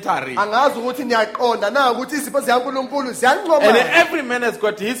complementary. angazi ukuthi niyaqonda na ukuthi izipho zikaNkulunkulu And ziyancoma. every man has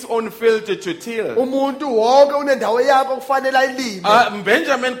got his own field to till. Umuntu wonke unendawo yakhe okufanele ayilime.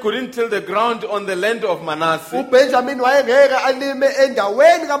 Benjamin couldn't till the ground on the land of Manasseh. uBenjamin wayengeke alime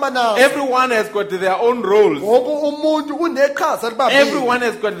endaweni kaManase. Everyone has got their own roles. Wonke umuntu uneqhaza libambile. Everyone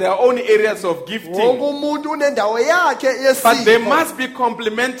has got their own areas of Wonke gifting. umuntu unendawo yakhe But they yesipho. must be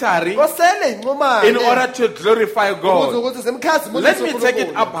complementary Kosele incomane. in order to glorify Ukuze God. ukuthi zimkhazimulise Let me take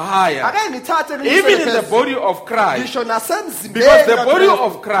it up higher. Ake ngithathe ngiyise Even in the phezulu. body of Christ. Ngisho nasemzimbeni Because the body kaKristu.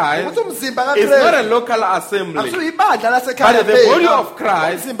 of Christ Ukuthi umzimba is not a kaKristu local assembly. akusiyibandla lasekhaya But the kuphela. body of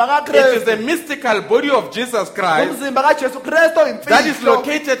Christ, Umzimba it is kaKristu. the mystical body of Jesus Christ Umzimba kaJesu Kristu that is imfihlo.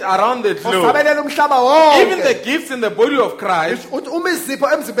 located around the globe. Osabelela umhlaba wonke. Even the gifts in the body of Christ, Uthi uma izipho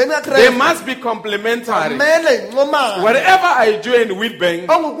emzimbeni they kaKristu must be complementary. kumele incomane. Whatever I do in Witbank,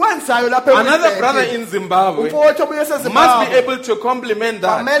 Ongukwenzayo lapha another brother in Zimbabwe umfowethu omunye must be eseZimbabwe able to complement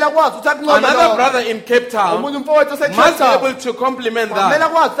that. kwamele akwazi ukuthi akuncome Another lokho. brother in Cape Town Omunye umfowethu must be eseCape able to complement kwamele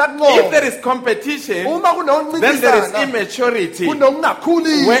that. akwazi ukuthi If akuncome. there is competition, Uma then there is kunokuncintisana immaturity.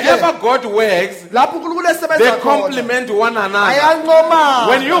 kunokungakhulile Wherever God works, lapho uNkulunkulu they esebenza khona complement one another. ayancomana.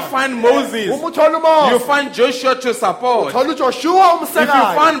 When you find Moses, uma uthola uMose you find Joshua to support. uthola uJoshua If you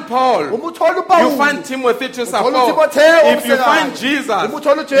umsekayo, find Paul, uma uthola you uPawulu, find Timothy to support. Timotheo If you umsekayo, find Jesus, uma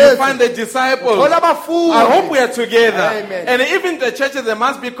uthola you uJesu, find the disciples. uthola abafundi. I hope we are together. Amen. And even the churches, they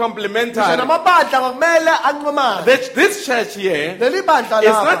must be Ngisho complementary. namabandla kwakumele ancomane. This church here Leli bandla is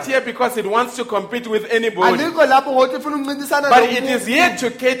not lapha here because it wants to compete with anybody. alikho lapho ngokuthi ufuna ukuncintisana But nomuntu. it is here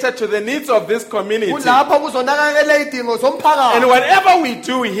to cater to the needs of this community. kulapho kuzonakekela izidingo And zomphakathi. whatever we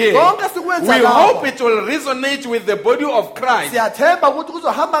do here, Konke sikwenza we lapha, hope it will resonate with the body of Christ siyathemba ukuthi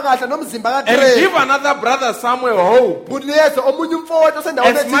kuzohamba kahle nomzimba and give kaKristu. another brother somewhere hope. Kunikeze omunye umfowethu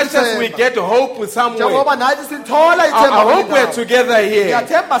osendaweni As much as we ethile. get hope somewhere, Njengoba nathi sithola I ithemba hope we're kulindawo. together here.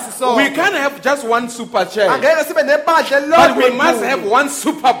 Siyathemba We sisonke. can't have just one super church, Angeke sibe nebandla but we elilodwa must have one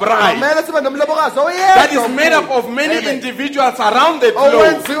super bride Kumele sibe nomlobokazi that oyedwa is made up omkhulu. of many Amen. individuals around the globe.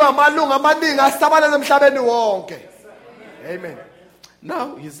 owenziwa amalunga amaningi asabalala emhlabeni wonke. Amen.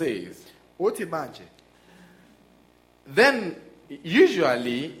 Now he says, Uthi manje, then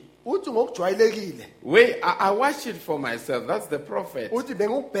usually, uthi ngokujwayelekile, I watch it for myself. That's the prophet. uthi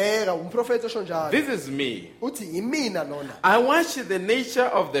bengukubheka umprofeti osho njalo. This is me. Uthi yimina lona. I watch the nature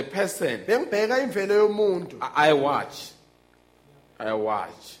of the person. Bengibheka imvelo yomuntu. I watch.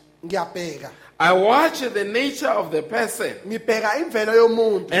 Ngiyabheka. I watch the nature of the person Ngibheka imvelo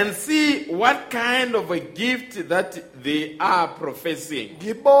yomuntu. and see what kind of a gift that they are professing.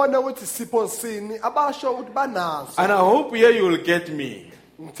 Ngibona ukuthi sipho sini abasho ukuthi banazo. And I hope here you will get me.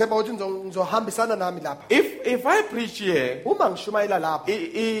 Ngithemba ukuthi ngizohambisana nami lapha. If I preach here, Uma ngishumayela lapha,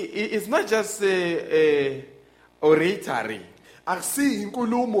 it's not just a oratory akusiyi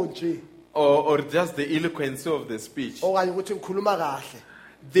inkulumo nje or just the eloquence of the speech. okanye ukuthi ngikhuluma kahle.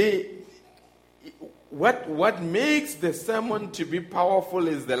 What makes the sermon to be powerful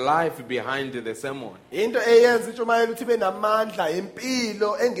is the life behind the sermon. Into eyenza intshumayelo ukuthi ibe namandla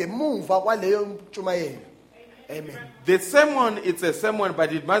empilo engemuva kwaleyo ntshumayelo. Amen. The sermon, it's a sermon,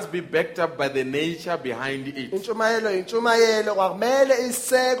 but it must be backed up by the nature behind it. Intshumayelo kwakumele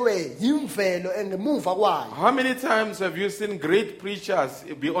isekwe yimvelo engemuva kwayo. How many times have you seen great preachers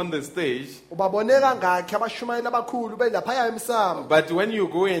be on the stage, Ubabone kangakhi abashumayeli abakhulu belaphaya emsamo. but when you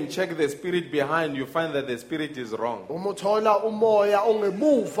go and check the spirit behind, you find that the spirit is wrong? Uma uthola umoya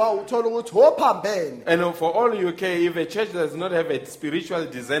ongemuva uthola ukuthi ophambene. And for all UK, if a church does not have a spiritual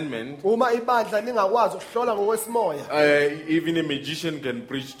discernment, Uma ibandla lingakwazi ukuhlola ngokwesimoya, even a magician can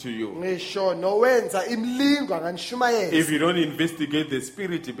preach to you ngisho nowenza imlingwa nganishumayela. if you don't investigate the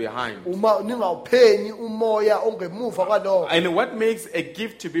spirit behind. Uma ningawuphenyi umoya ongemuva kwalokho. And what makes a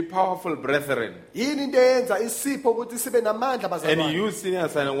gift to be powerful, brethren? Yini into eyenza isipho ukuthi sibe namandla And bazalwane? you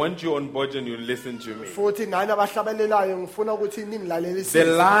seniors, and I want you on board and you listen to me. Futhi nani abahlabelelayo ngifuna ukuthi The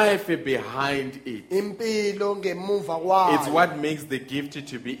ningilalelisise. life behind it, Impilo ngemuva it's kwayo. what makes the gift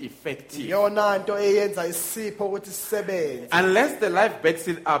to be effective. Yona into eyenza isipho isipho ukuthi sisebenze. Unless the life backs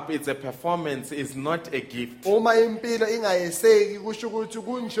it up, it's a performance, it's not a gift. Uma impilo ingayeseki kusho ukuthi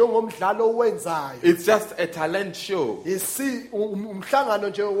kunjengomdlalo owenzayo. It's just a talent show. Umhlangano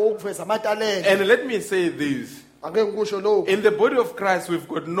nje wokuveza amatalente. And let me say this. Angeke ngikusho lokho. In the body of Christ, we've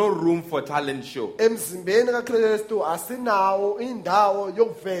got no room for talent show. Emzimbeni kaKristu asinawo indawo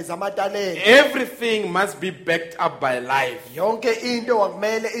yokuveza amatalente. Everything must be backed up by life. Yonke into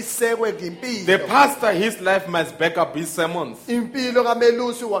akumele isekwe ngempilo. The pastor, his life must back up his sermons. Impilo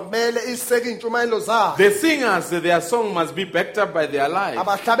kaMelusi akumele iseke intshumayelo zakhe. The singers, their song must be backed up by their lives.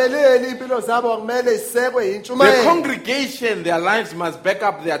 Abahlabeleli impilo zabo akumele isekwe The intshumayelo. congregation, their lives must back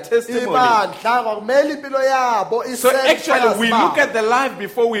up their testimony. Ibandla akumele impilo yabo So actually, we look at the life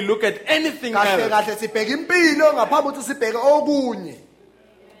before we look at anything kahle else. kahle sibheka impilo ngaphambi ukuthi sibheke okunye.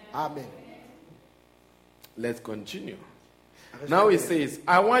 Amen. Let's continue. Now he says,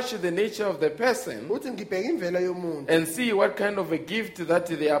 I watch the nature of the person Uthi ngibheka imvelo yomuntu. and see what kind of a gift that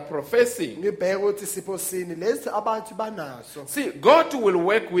they are professing. Ngibheka ukuthi sipho sini lesi abantu banaso. See, God will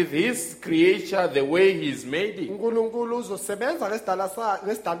work with his creature the way he's made it. uNkulunkulu uzosebenza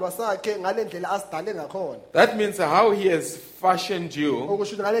ngesidalwa sakhe ngalendlela asidale ngakhona. That means how he has fashioned you,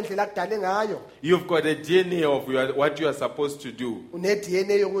 Okusho ngalendlela akudale ngayo. you've got a DNA of what you are supposed to do. Une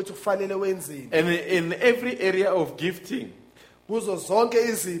DNA yokuthi kufanele wenzini. And in every area of gifting, Kuzo zonke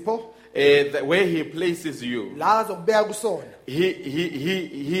izipho where he places you, la azokubeka kusona.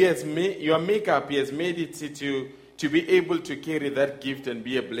 he has made your makeup, he has made it to be able to carry that gift and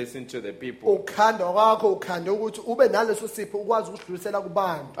be a blessing to the people. Ukhanda kwakho ukhanda ukuthi ube naleso sipho ukwazi ukudlulisela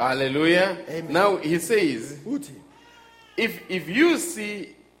kubantu. Hallelujah. Amen. Now he says, Uthi if you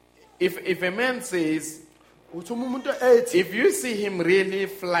see, if a man says, uthi umuntu ethi if you see him really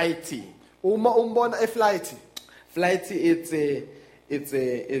flighty, uma umbona eflight flighty,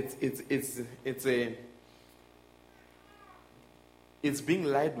 it's being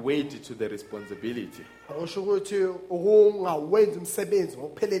lightweight to the responsibility. okusho ukuthi ukungawenzi umsebenzi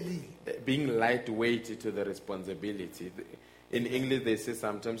ngokuphelelile. Being lightweight to the responsibility. In English, they say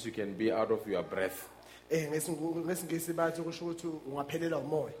sometimes you can be out of your breath. Ngesingisi bathi kusho ukuthi ungaphelelwa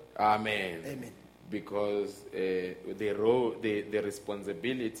umoya. Amen. Amen. Because the role, the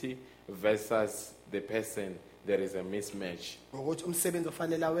responsibility versus the person, there is a mismatch. Ngokuthi umsebenzi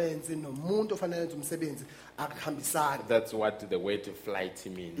ofanele awenze nomuntu ofanele enze umsebenzi akuhambisani. That's what the word flight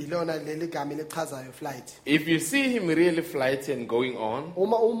means. Ilona leli gama elichazayo flight. If you see him really flighty and going on,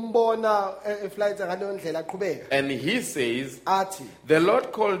 Uma umbona eflight ngaleyo ndlela aqhubeka and he says, athi the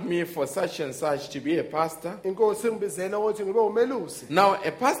Lord called me for such and such to be a pastor. inkosi ingibizela ukuthi ngibe umelusi. Now,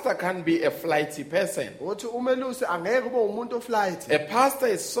 a pastor can't be a flighty person. Uthi umelusi angeke ube umuntu oflight. A pastor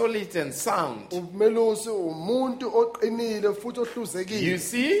is solid and sound. Umelusi umuntu oqinile futhi You ohluzekile.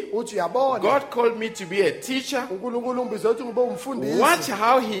 see, Uthi uyabona God called me to be a teacher. uNkulunkulu ungibize ukuthi ngibe umfundisi. Watch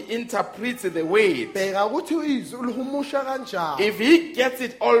how he interprets the word. Bheka ukuthi izwi ulihumusha kanjani. If he gets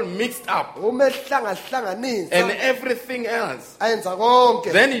it all mixed up Uma ehlangahlanganisa and everything else, ayenza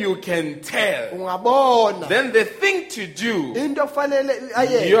konke then you can tell. ungabona. Then the thing to do, Into kufanele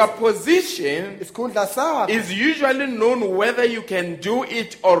ayenze your position isikhundla sakho is usually known whether you can do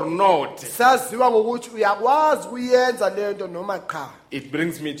it or not. saziwa ngokuthi uyakwazi kuyenza lento noma cha. It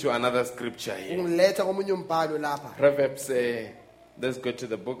brings me to another scripture here. Ungiletha komunye umbhalo lapha. Proverbs, let's go to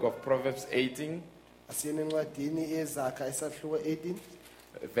the book of Proverbs 18, Asiyene encwadini yezakha esahluko 18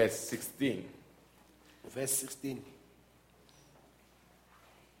 verse 16. verse 16.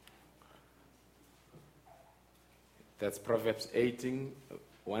 That's Proverbs 18,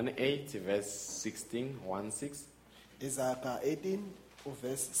 1:8, verse 16, 1:6. Ezakha 18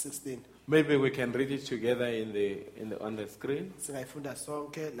 verse 16. Maybe we can read it together on the screen. Singayifunda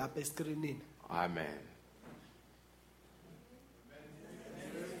sonke lapha escreenini. Amen.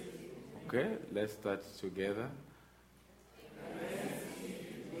 Okay, let's start together.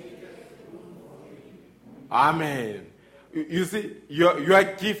 Amen. You see, your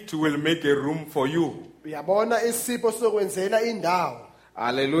gift will make a room for you. Uyabona isipho sokwenzela indawo.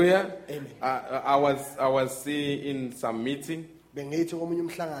 Hallelujah. Amen. I was in some meeting, Bengithi komunye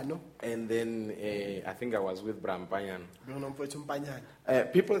umhlangano and then I think I was with Bram Panyan. benginomfowethu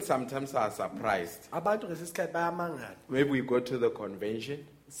umpanyana. People sometimes are surprised. Abantu ngesikhathi bayamangala. Maybe we go to the convention,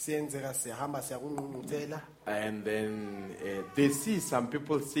 Siyenzeka siyahamba siyakungqungquthela. and then they see some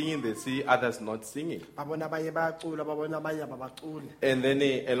people singing, they see others not singing. Babona abanye bayacula, babona abanye abaculi. And then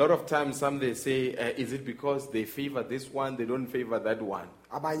a lot of times some they say, is it because they favor this one, they don't favor that one?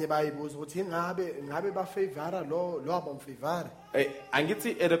 Abanye bayibuza ukuthi ngabe bafavora lo abamfavora.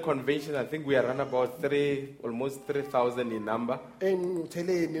 Angithi at a convention, I think we are around about almost 3,000 in number.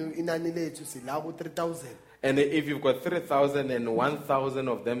 Engqungqutheleni inani lethu sila ku 3000. And if you've got 3,000 and 1,000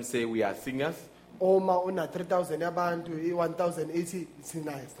 of them say we are singers, Uma una 3,000 yabantu, 1,000 ithi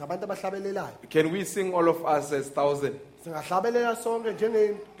sina ngabantu abahlabelelayo. can we sing all of us as 1,000? Singahlabelela sonke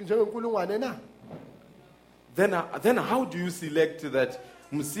njengenkulungwane na? Then how do you select that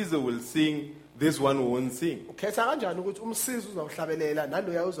Msiza will sing, this one won't sing? Ukhetha kanjani ukuthi umsizi uzawuhlabelela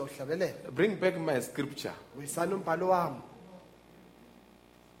naloya uzawuhlabelela? Bring back my scripture. Uyisana umbhalo wami.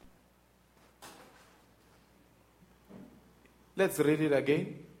 Let's read it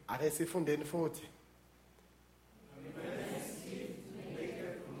again. Ake sifundeni futhi.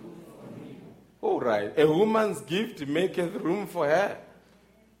 All right. A woman's gift maketh room for her.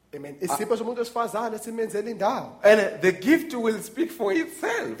 Amen. Isipho somuntu wesifazane simenzela indawo. And the gift will speak for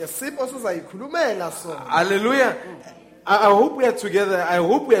itself. Isipho sizayikhulumela sona. Hallelujah. I hope we are together. I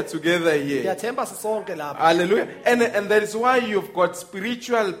hope we are together here. Ngiyathemba sisonke lapha. Hallelujah. And that is why you've got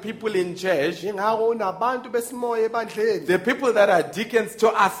spiritual people in church. Ngakho unabantu besimoya ebandleni. The people that are deacons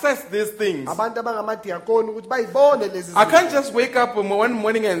to assess these things. Abantu abangamadiakoni ukuthi bayibone lezi I can't just wake up one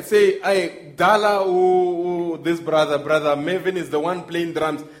morning and say, hey, Dala, this brother Mevin is the one playing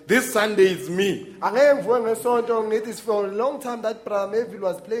drums. This Sunday is me. Angeke ngivuke ngesonto ngithi for a long time that brother Melville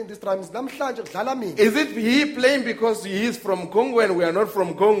was playing these drums. Namhlanje kudlala mina. Is it he playing because he is from Congo and we are not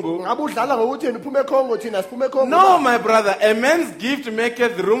from Congo? Ngabe udlala ngokuthi yena uphume eCongo thina siphume eCongo? No, my brother. A man's gift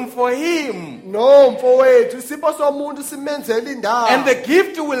maketh room for him. No, mfowethu, isipho somuntu simenzela indawo. And the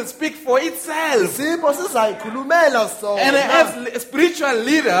gift will speak for itself. Isipho sizayikhulumela sona. And as spiritual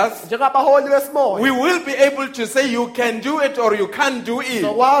leaders, njengabaholi besimoya, we will be able to say you can do it or you can't do it.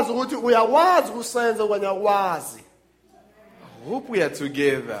 sokwazi ukuthi uyakwazi ukusenza okanye akwazi. I hope we are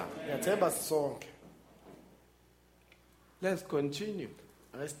together. Ngiyathemba sisonke. Let's continue.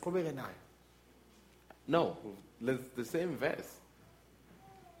 Ake siqhubeke nayo. No, let's the same verse.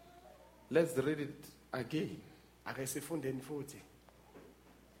 Let's read it again. Ake sifundeni futhi.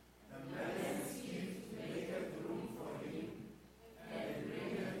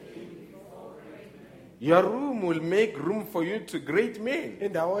 Your room will make room for you to great men.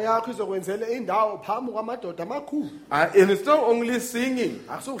 Indawo yakho izokwenzela indawo phambi kwamadoda amakhulu. And it's not only singing.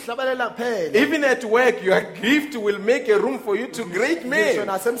 Akusuhlabelela kuphela. Even at work, your gift will make a room for you to great Ngisho men.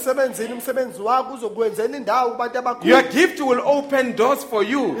 nasemsebenzini umsebenzi wakho uzokwenzela indawo kubantu abakhulu. Your gift will open doors for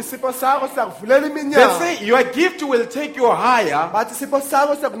you. Isipho sakho siyakuvulela They iminyango. say your gift will take you higher, Bathi isipho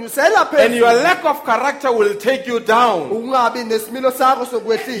sakho siyakunyusela and your phezulu. lack of character will take you down. Ungabi nesimilo sakho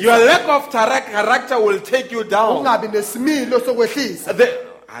sokwehlisa. Your lack of character will take you down. Ungabi nesimilo sokwehlisa.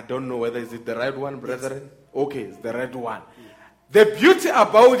 I don't know whether is it the right one, brethren. Okay, it's the right one. The beauty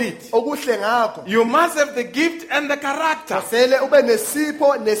about it, Okuhle ngakho. you must have the gift and the character. Sele ube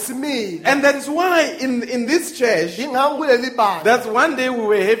nesipho nesimilo. And that is why in this church, Ingakho kuleli bandla. that's one day we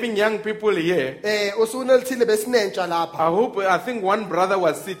were having young people here. Usuku olithile besinentsha lapha. I think one brother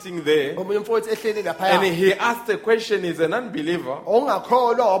was sitting there Omunye umfowethu ehleli lapha. and he asked a question. He's an unbeliever.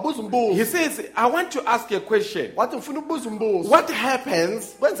 Ongakholwa wabuza umbuzo. He says, I want to ask a question. Wathi ufuna ukubuza umbuzo. What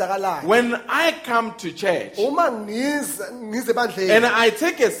happens Kwenzakalani? when I come to church Uma ngize bandleni. and I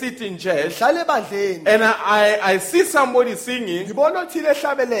take a seat in church Hlale bandleni. and I see somebody singing Ngibona othile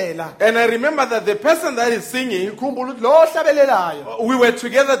ehlabelela. and I remember that the person that is singing, Ngikhumbula ukuthi lo ohlabelelayo. we were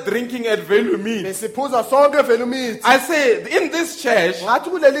together drinking at Value Meat. Besiphuza sonke vele umithi. I say, in this church,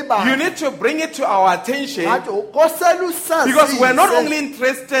 Ngathi kuleli you bandla. need to bring it to our attention Ngathi ukosela usazise. because we're not only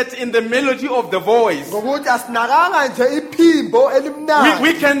interested in the melody of the voice. ngokuthi asinakanga nje iphimbo elimnandi.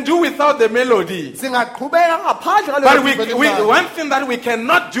 We can do without the melody. Singaqhubeka ngaphandle But kwalelo one thing that we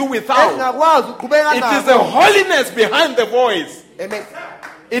cannot do without, engakwazi ukuqhubeka it is the nako. holiness behind the voice. Amen.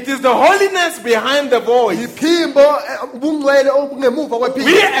 It is the holiness behind the voice. Iphimbo ubungcwele obungemuva We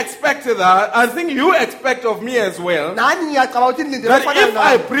kwephimbo. expect that. I think you expect of me as well. Nani ngiyacabanga ukuthi indlela That efana if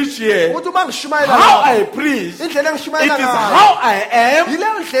I nayo. preach here, Ukuthi uma ngishumayela how lapha, I preach, indlela it engishumayela is ngayo. how I am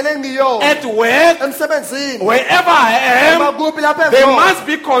Yileyo ndlela engiyona at work, emsebenzini. wherever I am. Makuphi lapha There ekhona. must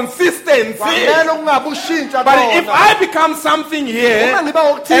be consistency. Kwamele kungabi ushintsha But if khona. I become something here Uma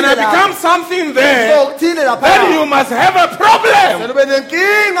ngiba okuthile and I la, become something ngiba there, okuthile lapha. then you must have a problem. Ube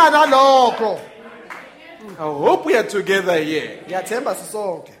nenkinga nalokho. I hope we are together here. Ngiyathemba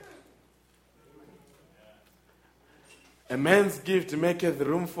sisonke. A man's gift maketh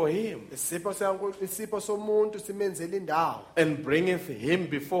room for him Isipho somuntu simenzela indawo. and bringeth him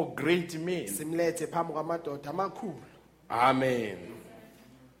before great men. Simlethe phambi kwamadoda amakhulu. Amen.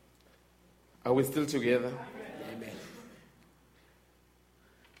 Are we still together? Amen.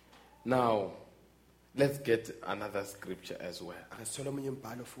 Now, let's get another scripture as well. Ake sithole omunye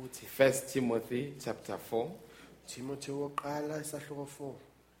umbhalo futhi. 1 Timothy chapter 4. Timothy woqala isahluko 4.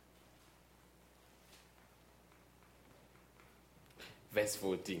 verse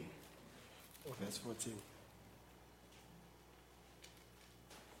 14. Verse 14.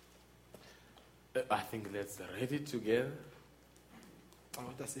 I think let's read it together.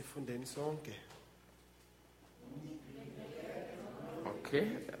 Awuthi asifundeni sonke. Okay,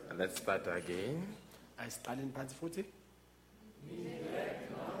 let's start again. Ayisiqaleni phansi futhi.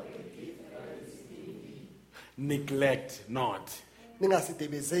 Neglect not.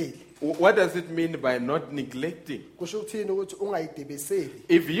 Ningasidebezeli. What does it mean by not neglecting? Kusho ukuthini ukuthi ungayidebeseli.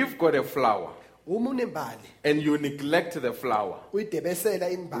 If you've got a flower Uma unembali and you neglect the flower, uyidebesela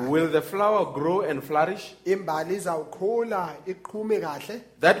imbali. will the flower grow and flourish? Imbali izawukhula iqhume kahle.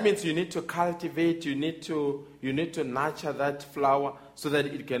 That means you need to cultivate, you need to nurture that flower so that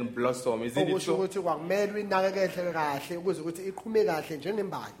it can blossom. Isn't it Okusho so? ukuthi kwakumele uyinakekele kahle ukuze ukuthi iqhume kahle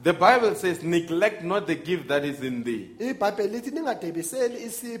njengembali. The Bible says, neglect not the gift that is in thee. iBhayibheli lithi ningadebeseli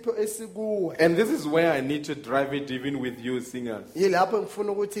isipho esikuwe. And this is where I need to drive it even with you singers. Yilapho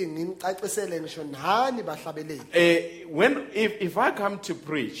ngifuna ukuthi nginicacisele ngisho nani bahlabeleli. If I come to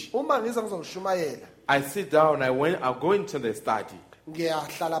preach, Uma ngiza ngizoshumayela, I sit down, I go into the study.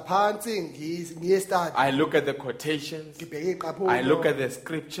 ngiyahlala phansi ngiye study. I look at the quotations. Ngibheke iqaphulo. I look at the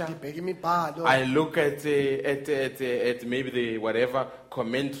scripture. ngibheke imibhalo. I look at maybe the whatever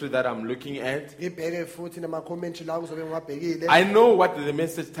commentary that I'm looking at. Ngibheke futhi nama comment la kuzobe ngibhekile. I know what the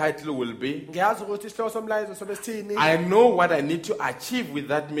message title will be. Ngiyazi ukuthi isihloko somlayezo sobe sithini. I know what I need to achieve with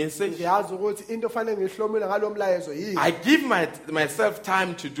that message. Ngiyazi ukuthi into ofanele ngihlomule ngalomlayezo yini. I give myself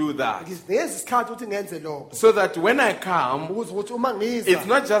time to do that. Nginikeza isikhathi ukuthi ngenze lokho. So that when I come, Ukuze ukuthi uma ngiza it's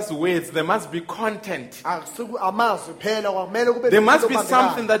not just words, there must be content. akusuku amazwi phela kwakumele kube There must be nokuthile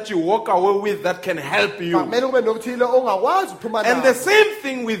something that you walk away with that can help you. kwakumele kube nokuthile ongakwazi ukuphuma And the nakho. same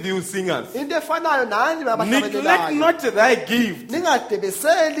thing with you singers. Into efanayo nani Neglect babahlabelelayo. not thy gift.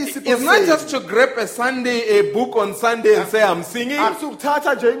 Ningadebeseli isipho It's not senu. just to grab a book on Sunday and say I'm singing.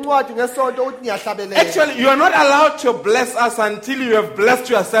 Akusukuthatha nje incwadi ngesonto ukuthi ngiyahlabelela. Actually, you are not allowed to bless us until you have blessed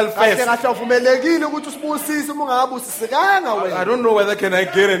yourself Kahle first. kahle uvumelekile ukuthi usibusise uma ungabusisekanga I wena. don't know whether can I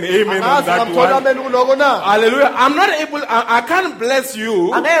get an amen on Angazi that ngamthola one. ameni kuloko na. Hallelujah. I'm not able, I can't bless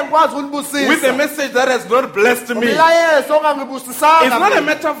you Angeke ngikwazi with a ukunibusisa. message that has not blessed me. It's Umlayezo ongangibusisanga. not a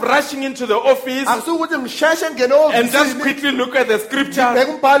matter of rushing into the office Akusukuthi ngisheshe ngene and just ofisini. quickly look at the scripture.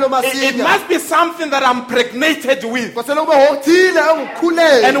 Ngibheke umbhalo It masinya. must be something that I'm pregnated with. Kwasele kube hothile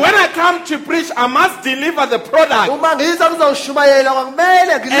engikukhulele. And when I come to preach, I must deliver the product. Uma ngiza ngizoshumayela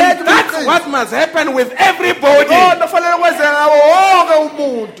kwakumele And ngilethe that's umqhizi. what must happen with everybody. Kodwa kufanele kwenzeke ngawo wonke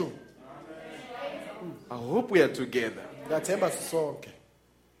umuntu. I hope we are together. Ngathemba sisonke.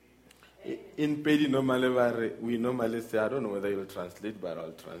 In Pedi normally we normally say, I don't know whether you'll translate, but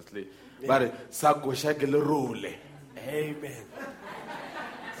I'll translate. But sakosha ke le role. Amen.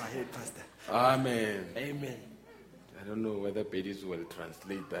 Go ahead, Pastor. Amen. Amen. I don't know whether Pedis will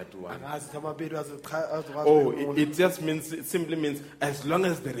translate that one. Angazi amabili azokwazi. Oh, it just means, it simply means as long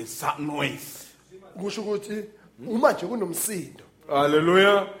as there is some noise. Kusho ukuthi uma nje kunomsindo.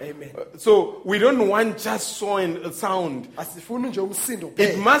 Hallelujah. Amen. So we don't want just sound. Asifuni nje umsindo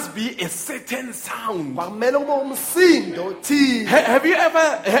It kuphela. must be a certain sound. Kwakumele kube umsindo thile. Have you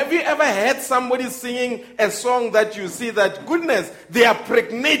ever heard somebody singing a song that you see that goodness they are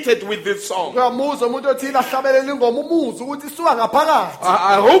pregnated with this song? Kuyamuzwa umuntu othile ahlabelela ingoma umuzwa ukuthi isuka ngaphakathi.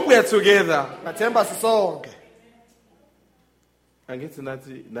 I hope we are together. Ngathemba sisonke. And get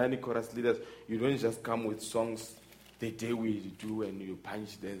nani chorus leaders, you don't just come with songs the day we do and you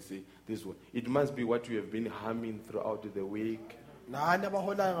punch them say this one. It must be what you have been humming throughout the week. Nani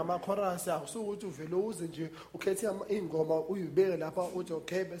abaholayo ngama-chorus akusukuthi uvele uze nje ukhethe ingoma uyibeke lapha uthi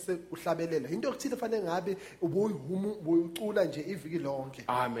okay bese uhlabelela. Into okuthile fanele ngabe ubuyicula nje iviki lonke.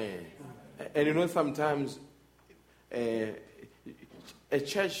 Amen. And you know sometimes a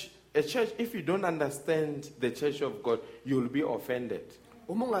church, if you don't understand the church of God, you'll be offended.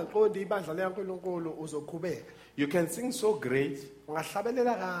 Uma ungaqondi ibandla likaNkulunkulu uzoqhubeka. You can sing so great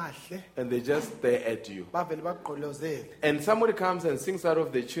Ungahlabelela kahle and they just stare at you. bavele bagqolozele. And somebody comes and sings out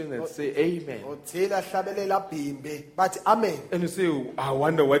of the tune and say amen. Othile ahlabelela bhimbe bathi amen. And you say, I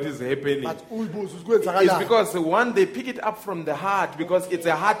wonder what is happening. But uyibuza It's ukwenzakalani. because one, they pick it up from the heart because it's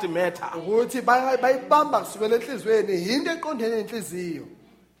a heart matter. Ukuthi bayibamba kusukela enhlizweni into eqondene nenhliziyo.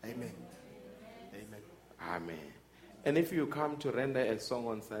 Amen. Amen. Amen. And if you come to render a song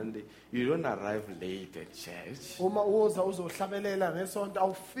on Sunday, you don't arrive late at church. Uma uzohlabelela ngesonto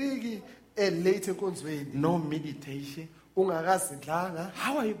awufiki late enkonzweni. No meditation. ungakazindlanga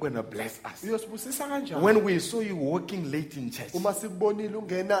how are you going to bless us? uyosibusisa kanjani When we saw you walking late in church. uma sikubonile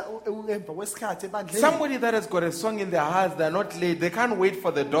ungena ungemva kwesikhathi ebandleni Somebody that has got a song in their hearts, they're not late. They can't wait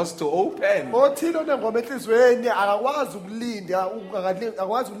for the doors to open. othile onengoma enhlizweni akakwazi ukulinda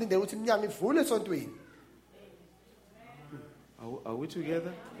akakwazi ukulindela ukuthi iminyango ivule esontweni. Are we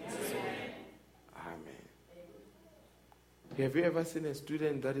together? Amen. Have you ever seen a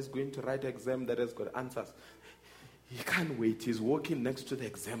student that is going to write exam that has got answers? He can't wait. He's walking next to the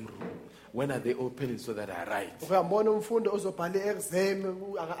exam room. When are they opening so that I write? Uyambona umfundi ozobhala i-exam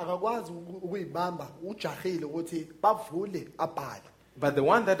akakwazi ukuyibamba ujahile ukuthi bavule abhale. But the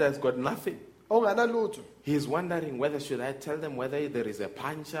one that has got nothing, Onganalutho he's wondering whether should I tell them whether there is a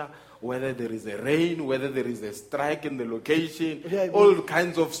puncture, whether there is a rain, whether there is a strike in the location, all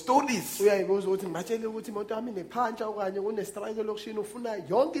kinds of stories. uyayibuza ukuthi ngibatshele ukuthi imoto yami nephantsha okanye kunestrike elokushini ufuna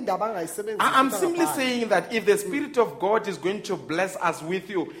yonke indaba angayisebenzisa. I'm simply saying that if the Spirit of God is going to bless us with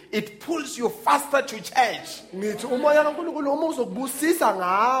you, it pulls you faster to church. Ngithi umoya kaNkulunkulu uma uzokubusisa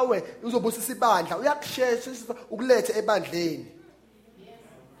ngawe uzobusisa ibandla uyakusheshisa ukulethe ebandleni.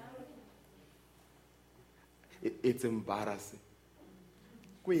 It's embarrassing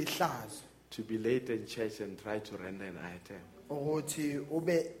Kuyihlazo to be late in church and try to render an item. ukuthi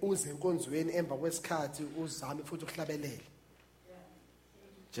ube uze enkonzweni emva kwesikhathi uzame futhi ukuhlabelele.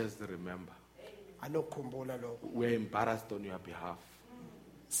 Just remember, Anokukhumbula lokho. we're embarrassed on your behalf.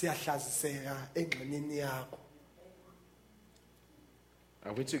 Siyahlaziseka engxenini yakho.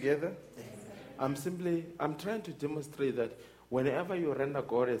 Are we together? I'm trying to demonstrate that whenever you render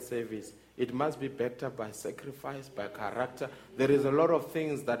God a service, it must be backed up by sacrifice, by character. There is a lot of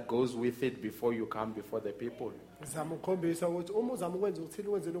things that goes with it before you come before the people. Ngizama ukukhombisa ukuthi uma uzama ukwenza ukuthini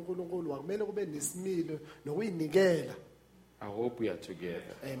wenzele uNkulunkulu akumele kube nesimilo nokuyinikela. I hope we are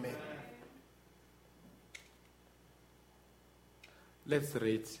together. Amen. Let's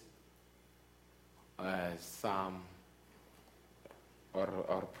read Psalm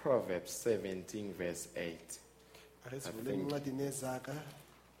or Proverbs 17 verse 8. Ake sivule incwadi neZakha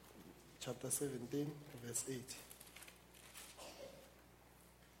chapter 17 verse 8.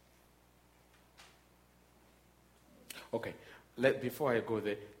 Okay, before I go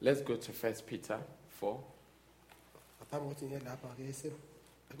there, let's go to 1 Peter 4. Ngaphambi kokuthi ngiye lapha ke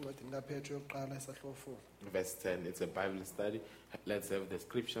encwadini kaPetro yokuqala isahluko 4. Verse 10. It's a Bible study. Let's have the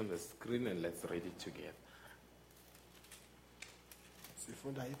scripture on the screen and let's read it together.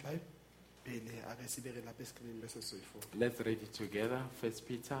 Sifunda iBhayibheli ake sibeke lapha escreen bese soyifunda. Let's read it together. 1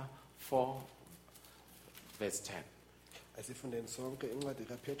 Peter 4 verse 10. Asifundeni sonke incwadi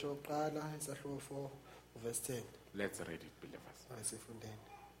kaPetro yokuqala isahluko 4 verse 10. Let's read it, believers. Ake sifundeni.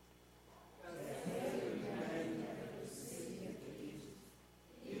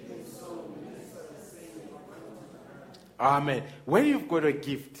 Amen. When you've got a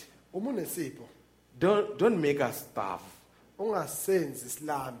gift, Uma unesipho don't make us starve. ungasenzi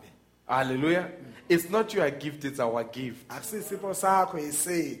isilambe. Hallelujah. It's not your gift, it's our gift. Akusisipho sakho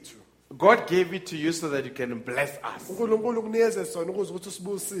yisethu. God gave it to you so that you can bless us. uNkulunkulu kunikeze sona ukuze ukuthi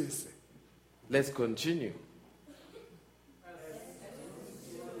usibusise. Let's continue.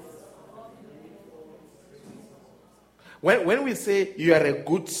 When we say you are a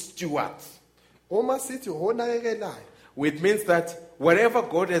good steward, Uma sithi honakekelayo it means that whatever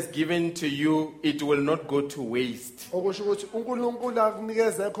God has given to you, it will not go to waste. okusho ukuthi uNkulunkulu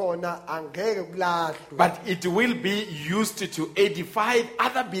akunikeze khona angeke kulahlwe. But it will be used to edify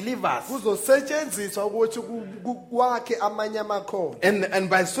other believers. Kuzosetshenziswa ukuthi kwakhe amanye amakhono. And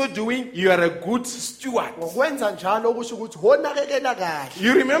by so doing, you are a good steward. Ngokwenza njalo okusho ukuthi honakekela kahle.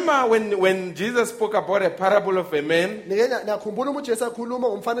 You remember when Jesus spoke about a parable of a man, Nike nakhumbula ukuthi Jesu akhuluma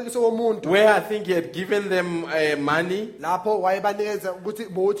ngomfanekiso womuntu where I think he had given them money, lapho wayebanikeza ukuthi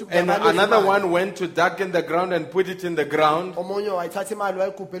bothi and another one went to darken the ground and put it in the ground, omunye wayithatha imali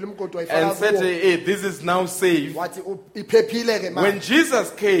wayigubhela umgodi and wayifaka said, kuwo. hey, this is now safe. Wathi iphephile ke manje. When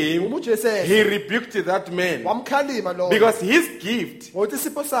Jesus came, Ujesu he rebuked that man wamkhalima lo. because his gift, Ngothi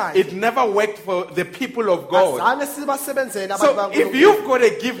isipho sakhe it never worked for the people of God. azange sibasebenzele abantu So bakaNkulunkulu. if you've got a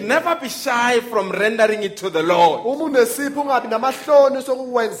gift, never be shy from rendering it to the Lord. Uma unesipho ungabi namahloni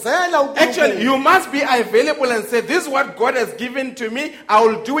sokuwenzela Actually, uNkulunkulu. you must be available and say, this is what God has given to me, I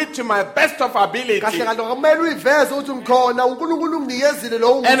will do it to my best of ability. kahle kahle kumele uyiveze ukuthi ngikhona uNkulunkulu unginikezile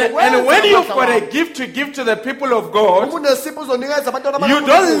lo And when you've got a gift to give to the people of God, unesipho uzonikeza abantwana you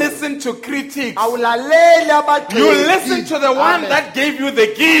don't listen to critics. awulaleli abagxeki You listen to the one that gave you the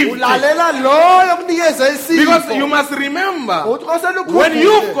gift. ulalela loyo okunikeza isipho Because you must remember, ukuthi kosele when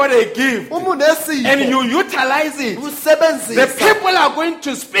you've got a gift uma unesipho and you utilize it, the usebenzisa people are going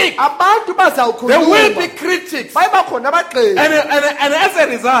to speak. abantu There will be bazawukhuluma critics. bayiba khona abagxeki And as a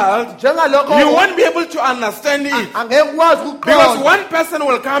result, njengalokho you won't be able to understand it. angeke ukwazi Because ukuqonda one person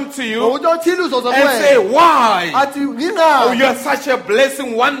will come to you ukuthi othile uzoza and say, kuwena why? athi Oh, ngingani you are such a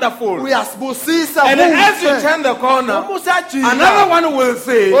blessing, wonderful. uyasibusisa And then as you kuhle. turn the corner, Uma usajika, another one will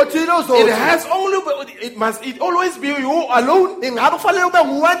say, othile it uzothi has only, it always be you alone. ingabe kufanele ube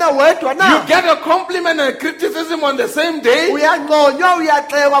nguwena wedwa You na get a compliment and criticism on the same day. uyanconywa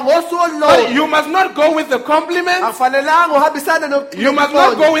uyaxekwa ngosuku But olulodwa you must not go with the compliment. akufanelanga uhambisane You must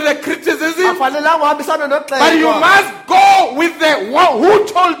not go with the criticism. akufanelanga uhambisane But you nokuxekwa must go with the one who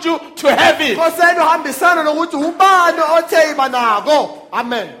told you to have it. koseni uhambisane nokuthi ubani othe iba nako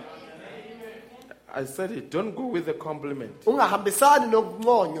amen I said it. Don't go with the compliment. ungahambisani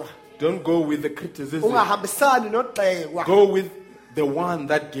nokunconywa Don't go with the criticism. ungahambisani nokugxekwa Go with the one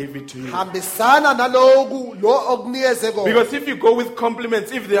that gave it to you. hambisana naloku lo okunikeze kona Because if you go with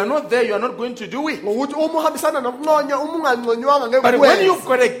compliments, if they are not there, you are not going to do it. ngokuthi uma uhambisana nokunconywa uma unganconywanga ngeke But when you've ukwenze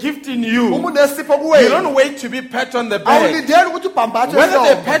got a gift in uma you, unesipho you kuwena don't wait to be pat on the back. awulindeli ukuthi ubhambathe Whether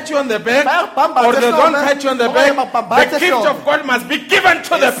they ehlombe. pat you on the back Bayakubhambatha or they don't ehlombe, pat you on the okanye back, bakubhambathe the gift ehlombe. of God must be given to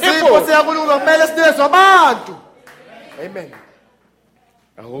the Isipho people. sikaNkulunkulu kumele sinikezwe abantu amen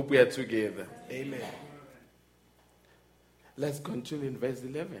I hope we are together. amen Let's continue in verse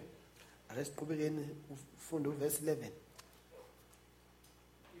 11. ake siqhubekeni ufunde uverse 11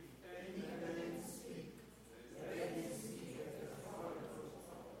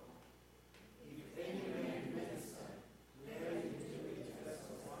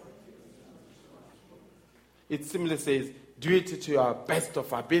 It simply says, do it to your best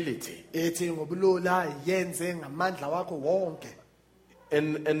of ability. ethi ngobulula yenze ngamandla wakho wonke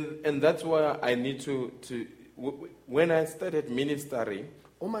And that's why I need when I started ministering,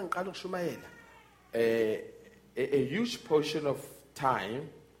 uma ngiqala ukushumayela a huge portion of time,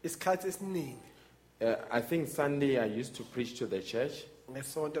 isikhathi esiningi I think Sunday I used to preach to the church.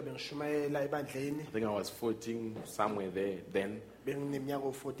 ngesonto bengishumayela ebandleni I think I was 14, somewhere there then. bengineminyaka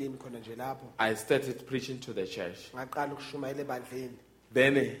o14 khona nje lapho I started preaching to the church. ngaqala ukushumayela ebandleni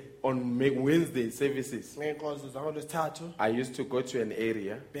Then on Wednesday services, ngeenkonzo zangolwesithathu I used to go to an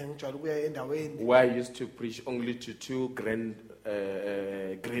area bengijwayele ukuya endaweni where I used to preach only to two grannies.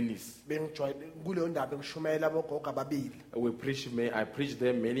 bengijwayele kuleyo ndawo bengishumayela abogogo ababili I preached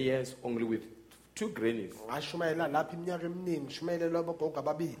there many years only with two grannies. ngashumayela lapho iminyaka eminingi ngishumayela abogogo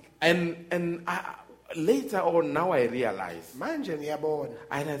ababili And later on, now I realize, manje ngiyabona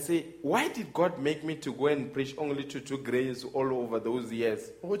and I say, why did God make me to go and preach only to two grannies all over those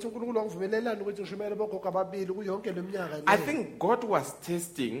years? ukuthi uNkulunkulu wangivumelelani ukuthi ngishumayele abogogo ababili kuyonke leminyaka I le think God was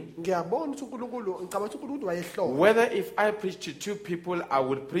testing ngiyabona ukuthi uNkulunkulu ngicabanga ukuthi uNkulunkulu wayehlola whether if I preach to two people, I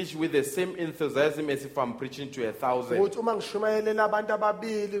would preach with the same enthusiasm as if I'm preaching to 1,000. ukuthi uma ngishumayelela abantu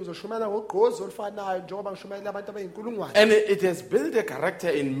ababili ngizoshumayela ngogqozi olufanayo njengoba ngishumayela abantu abayinkulungwane And it has built a character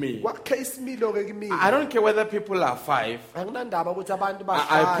in me. kwakhe isimilo ke kimi I don't care whether people are 5. anginandaba ukuthi abantu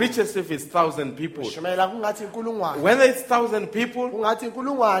I preach as if it's 1,000 people. ngishumayela kungathi inkulungwane Whether it's 1,000 people, kungathi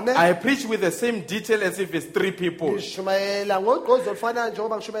inkulungwane I preach with the same detail as if it's 3 people. ngishumayela ngogqozi olufanayo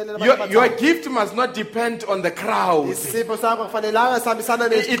njengoba ngishumayelela abantu Your abathathu. gift must not depend on the crowd. isipho sakho kufanelanga sihambisana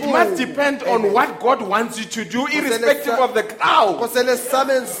It nesikhulu. must depend on what God wants you to do, irrespective of the crowd. kosele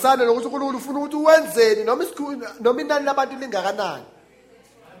sisebenzisane nokuthi uNkulunkulu ufuna ukuthi uwenzeni noma isikhulu noma inani labantu lingakanani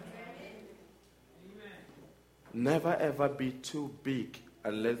Never ever be too big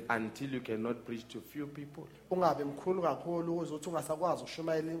until you cannot preach to few people. ungabe mkhulu kakhulu ukuze uthi ungasakwazi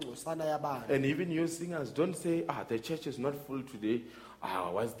ukushumayela ingcosana yabantu And even you singers, don't say, the church is not full today.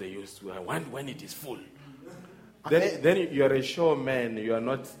 What's the use? I want when it is full. Then you are a showman. You are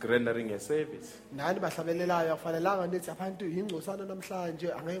not rendering a service. nani bahlabelelayo akufanelanga nithi abantu ingcosana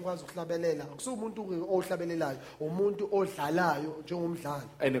namhlanje angeke kwazi ukuhlabelela akusumuntu ohlabelelayo umuntu odlalayo njengomdlali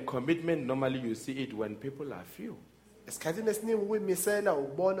And a commitment, normally you see it when people are few. esikhathini esiningi ukuyimisela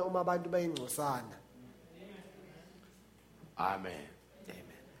ukubona uma abantu bayingcosana Amen.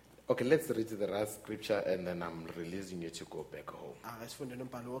 Okay, let's read the last scripture and then I'm releasing you to go back home. ake sifunde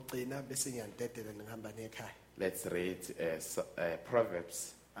nombhalo wokugcina bese ngiyandedela ngihamba nekhaya Let's read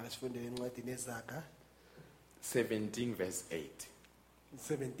Proverbs ake sifunde incwadi nezaga 17 verse 8.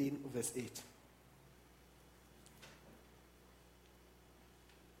 17 verse 8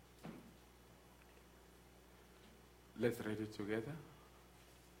 Let's read it together.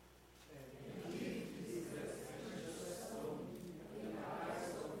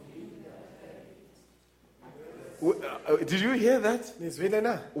 Did you hear that? Nizwile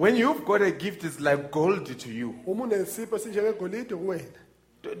na? When you've got a gift, it's like gold to you. Uma unesipho sinjengegolide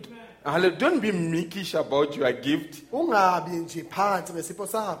kuwena. Don't be meekish about your gift. Ungabi nje phansi ngesipho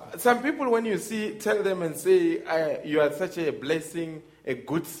sakho. Some people, when you tell them and say, you are such a blessing, a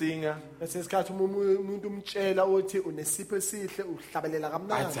good singer. Lesikhathi umuntu umtshela uthi unesipho esihle uhlabelela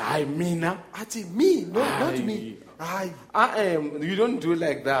kamnandi. I mean, Athi me, no, not me. Hayi. you don't do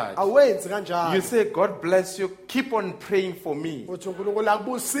like that. Awenzi kanjalo. You say, God bless you, keep on praying for me. Uthi uNkulunkulu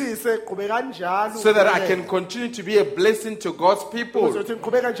akubusise qhubeka kanjalo. So that I can continue to be a blessing to God's people. Uzothi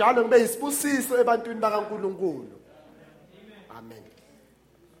ngiqhubeka kanjalo ngibe yisibusiso ebantwini bakaNkulunkulu. Amen.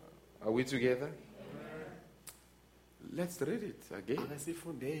 Are we together? Let's read it again.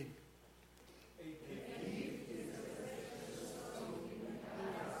 Asifundeni.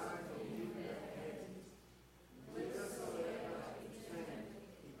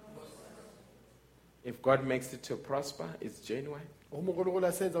 If God makes it to prosper, it's genuine. Uma uNkulunkulu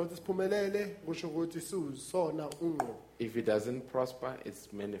asenza ukuthi siphumelele kusho ukuthi siwusona ungqo. If it doesn't prosper, it's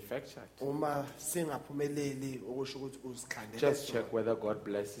manufactured. Uma singaphumeleli okusho ukuthi uzikhandele. Just check whether God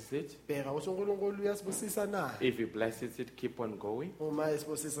blesses it. Bheka ukuthi uNkulunkulu uyasibusisa na. If He blesses it, keep on going. Uma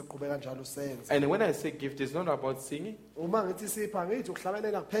esibusisa qhubeka kanjalo senze. And when I say gift, it's not about singing. Uma ngithi sipha ngithi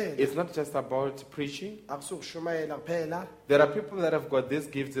ukuhlabelela kuphela. It's not just about preaching. Akusukushumayela kuphela. There are people that have got these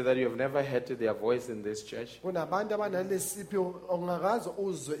gifts that you have never heard their voice in this church. Kunabantu abanalesipho ongakazi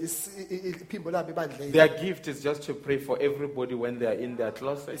uzwe iphimbo labo ebandleni. Their gift is just to pray for everybody when they are in their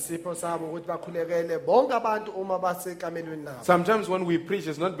closet. Isipho sabo ukuthi bakhulekele bonke abantu uma basekamelweni labo. Sometimes when we preach,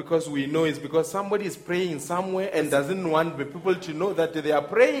 it's not because we know, it's because somebody is praying somewhere and doesn't want the people to know that they are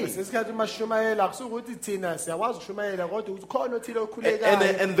praying. Sesikhathi mashumayela akusukuthi thina siyakwazi ukushumayela kodwa ukuthi khona othile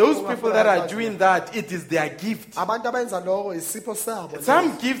okhulekayo. And those people that are doing that, it is their gift. Abantu abenza lokho isipho sabo.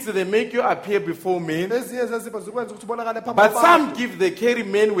 Some gifts, they make you appear before men. Ezinye zezipho zikwenza ukuthi ubonakale phambi But kwabantu. some gifts, they carry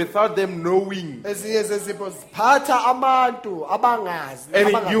men without them knowing. Ezinye zezipho ziphatha abantu abangazi.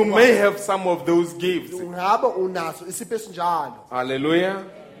 And you may have some of those gifts. Ungabe unaso isipho esinjalo. Hallelujah.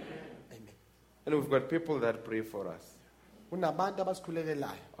 Amen. And we've got people that pray for us. Kunabantu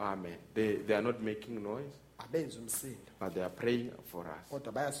abasikhulekelayo. Amen. They are not making noise, Abenza umsindo but they are praying for us.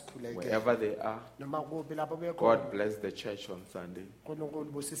 kodwa bayasikhulekela. Wherever they are, Noma kuphi lapho bekhona. God bless the church on Sunday.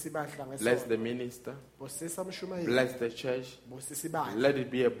 uNkulunkulu busisa ibandla Bless ngesonto. the minister. Busisa umshumayeli. Bless the church. Busisa ibandla. Let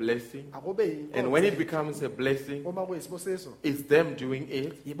it be a blessing. Akube yinkonzo. And when it becomes a blessing, uma kuyisibusiso it's them doing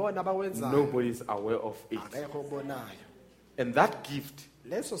it. yibona abawenzayo. Nobody is aware of it. Akekho obonayo. And that gift,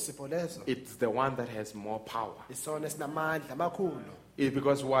 Leso sipho leso it's the one that has more power. isona esinamandla amakhulu.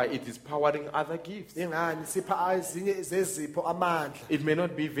 Because why? It is powering other gifts. Ingani sipha ezinye zezipho amandla. It may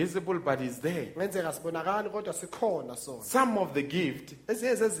not be visible, but it's there. Ngenzeka sibonakala kodwa sikhona sona. Some of the gift.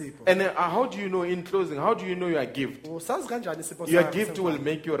 Ezinye zezipho. And how do you know, in closing, how do you know your gift? Usazi kanjani isipho sakho? Your gift will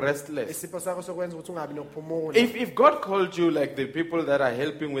make you restless. Isipho sakho sokwenza ukuthi ungabi nokuphumula. If God called you like the people that are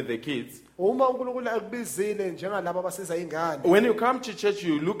helping with the kids, Uma uNkulunkulu ekubizile njengalabo abasiza ingane. when you come to church,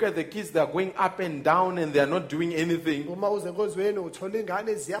 you look at the kids, they are going up and down and they are not doing anything. Uma uze enkozweni uthola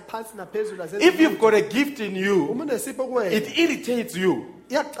ingane ziya phansi naphezulu If you've got a gift in you, uma unesipho kuwena it irritates you.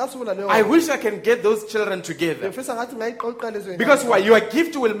 iyacasula leyo. I wish I can get those children together. Ngifisa ngathi ngayiqoqela lezo. Because why? Your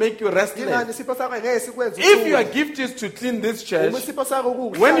gift will make you restless. ingane isipho sakho ngeke sikwenze. If your gift is to clean this church, uma isipho sakho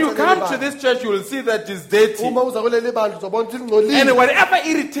kukuhlanza when you come leli to bandla, this church, you will see that it's dirty. uma uza kuleli bandla uzobona ukuthi lingcolile. And whatever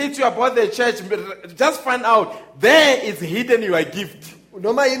irritates you about the church, just find out there is hidden your gift.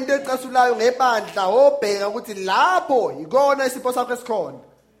 Noma yini into ecasulayo ngebandla obheka ukuthi lapho ikona isipho sakho esikhona.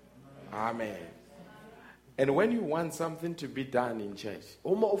 Amen. And when you want something to be done in church,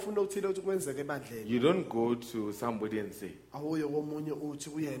 Uma ufuna ukuthile ukuthi kwenzeke ebandleni, you don't go to somebody and say, awuye komunye uthi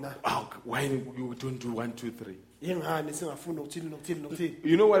kuyena, oh, why you don't do 1, 2, 3? ingane singafuni ukuthile nokuthile nokuthile.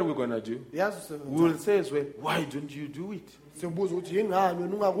 You know what we're going to do? Yazi We will say as well, why don't you do it? sibuza ukuthi ingane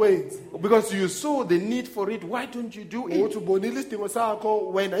wena ungakwenzi. Because you saw the need for it, why don't you do it? Uthi ubonile isidingo sakho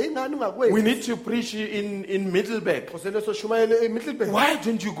wena ingane ungakwenzi. We need to preach in Middleburg. Kusele soshumayele eMiddelburg. Why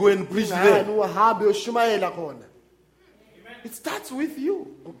don't you go and preach Ingane there? uhambe uyoshumayela khona. It starts with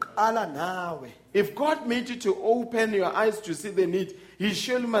you. Uqala nawe. If God made you to open your eyes to see the need, He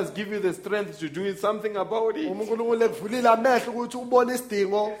surely must give you the strength to do something about it. Uma uNkulunkulu ekuvulile amehlo ukuthi ubone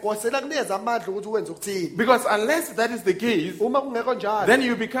isidingo, kwasela kunikeza amandla ukuthi uwenze ukuthini. Because unless that is the case, Uma kungekho njalo, then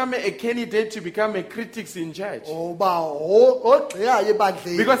you become a candidate to become a critic in church. uba ogxekayo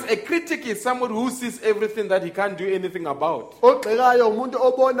ebandleni. Because a critic is someone who sees everything that he can't do anything about. Ogxekayo umuntu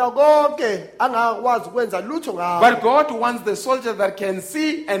obona konke angakwazi ukwenza lutho ngakho. But God wants the soldier that can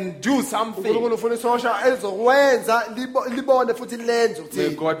see and do something. uNkulunkulu ufuna isosha ezokwenza libone futhi lenze May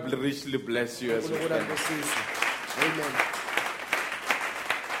ukuthini. God richly bless you as well. uNkulunkulu akubusise. Amen.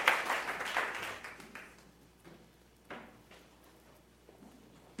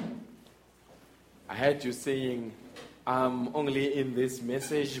 I heard you saying, I'm only in this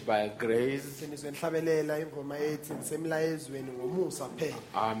message by grace. Senizwenhlabelela ingoma ethi ngisemlayezweni ngomusa kuphela.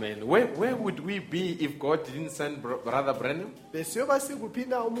 Amen. Where would we be if God didn't send Brother Brenham? Besiyoba sikuphi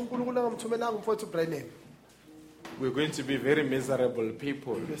na uNkulunkulu angamthumelanga umfowethu Brenham. We're going to be very miserable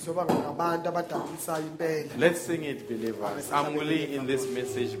people. Besiyoba ngabantu abadabulisayo impela. Let's sing it, believers. I'm only in this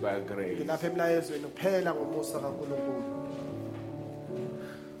message by grace. Ngilapha emlayezweni kuphela ngomusa kaNkulunkulu.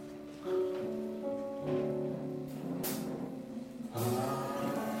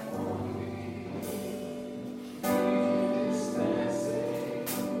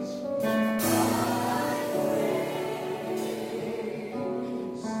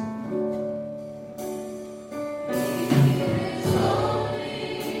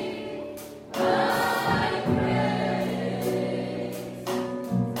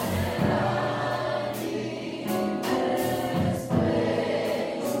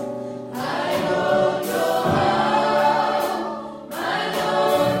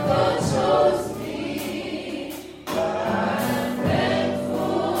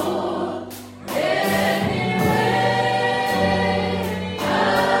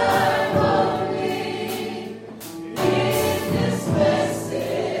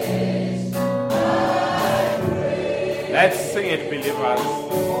 Let's sing it, believers.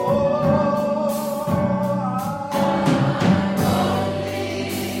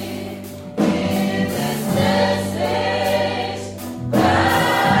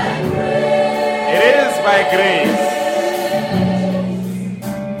 It is by grace.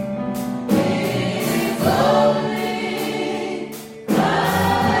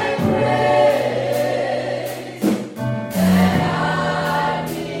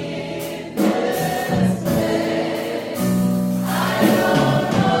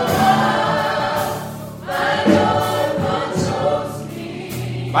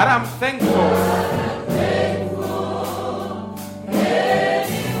 But I'm thankful.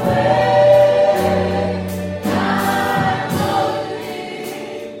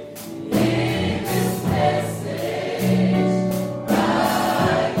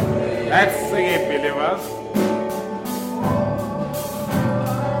 Let's sing it, believers.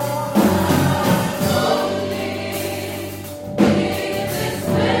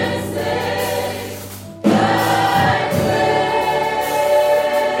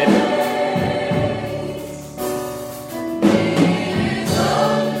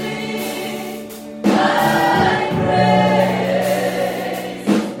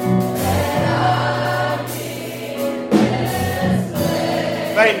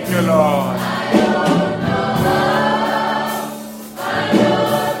 Thank you, Lord.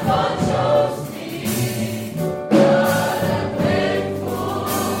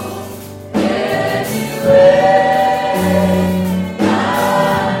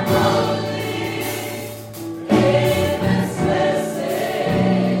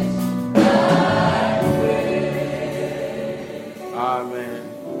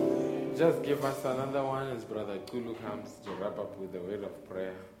 Amen. Just give us another one as Brother Kulu comes to wrap up with the word of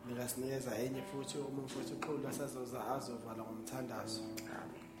prayer. Ngasinikeza enye futhi uma umfowethu uqhulu asazoza azovala ngomthandazo.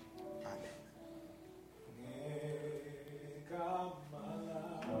 Amen.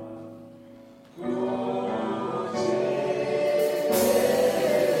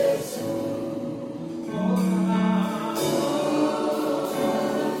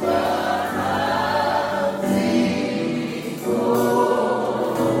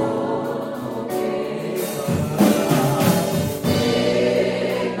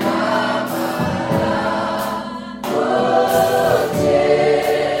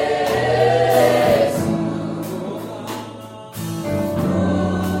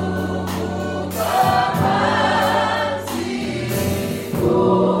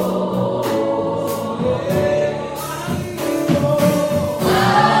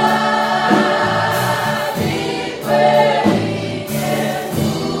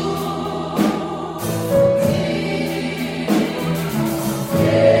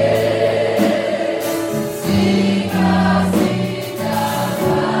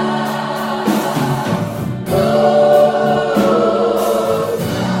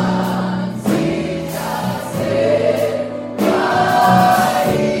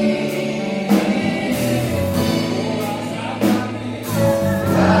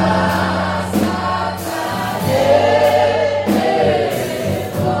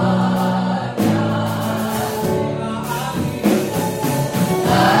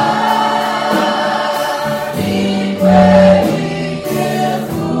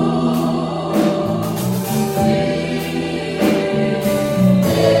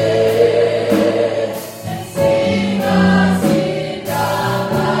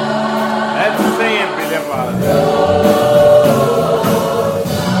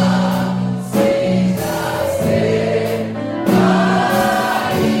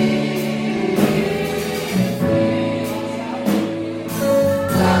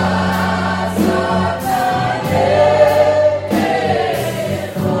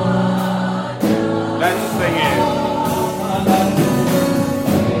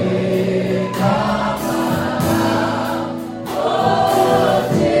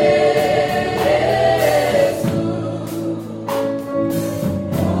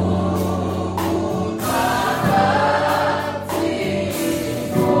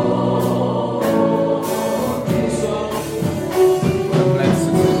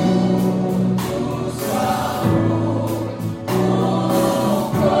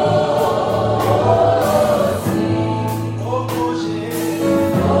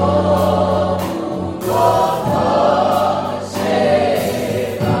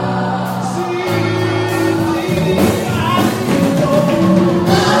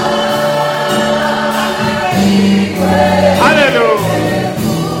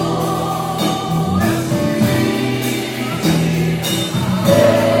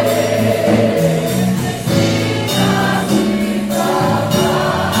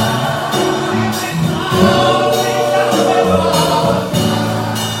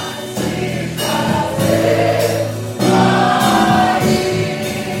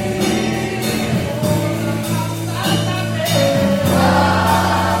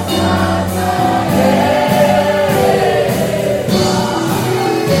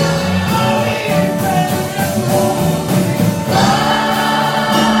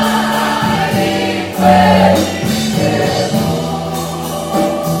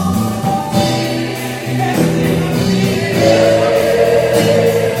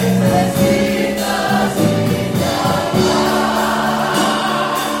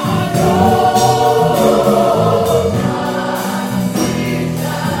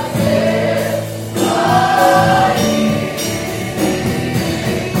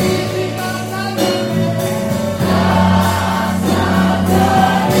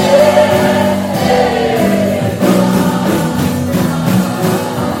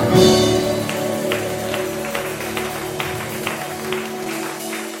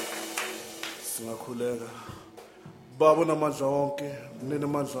 siyakhuleka. Baba namandla wonke, mnene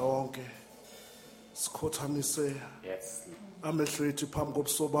amandla wonke. Sikhothamise Yes. amehlo ethu phambi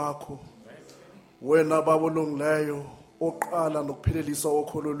kobuso bakho. Wena baba olungileyo, oqala nokuphelelisa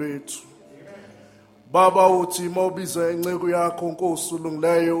okholo lwethu. Baba uthi mawubiza inceku yakho Nkosi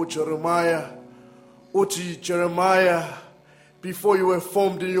ulungileyo uJeremiah. Uthi Jeremiah, before you were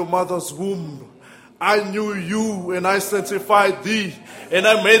formed in your mother's womb, I knew you and I sanctified thee and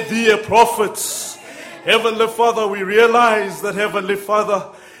I made thee a prophet. Heavenly Father, we realize that, Heavenly Father,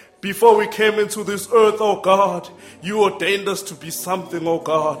 before we came into this earth, oh God, you ordained us to be something, oh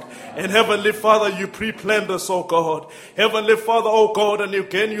God. And Heavenly Father, you pre-planned us, oh God. Heavenly Father, oh God, and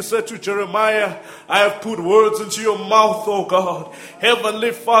again you said to Jeremiah, I have put words into your mouth, oh God.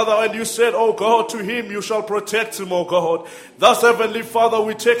 Heavenly Father, and you said, oh God, to him you shall protect him, oh God. Thus, Heavenly Father,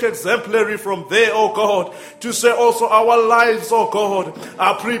 we take exemplary from there, oh God, to say also our lives, oh God,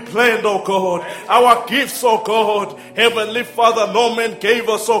 are pre-planned, oh God. Our gifts, oh God, Heavenly Father, no man gave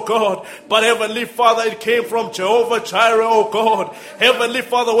us, oh God, but Heavenly Father, it came from Jehovah Jireh, oh God. Heavenly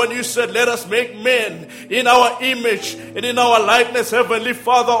Father, when you said, let us make men in our image and in our likeness, Heavenly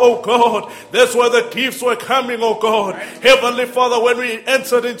Father, oh God, that's where the gifts were coming, oh God. Heavenly Father, when we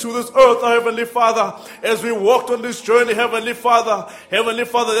entered into this earth, oh Heavenly Father, as we walked on this journey, Heavenly Father,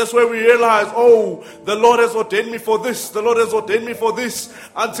 that's where we realized, oh, the Lord has ordained me for this, the Lord has ordained me for this,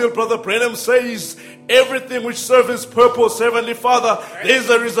 until Brother Branham says, everything which serves his purpose, Heavenly Father, there is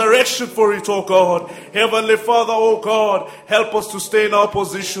a resurrection for it, oh God. Heavenly Father, oh God, help us to stay in our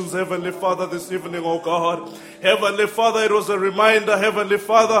positions, Heavenly Father, this evening, oh God. Heavenly Father, it was a reminder, Heavenly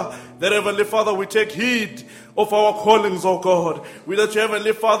Father, that Heavenly Father, we take heed of our callings, oh God. We that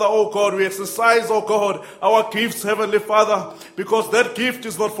Heavenly Father, oh God, we exercise, oh God, our gifts, Heavenly Father, because that gift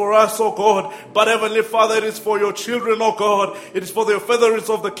is not for us, oh God, but Heavenly Father, it is for your children, oh God. It is for the feathers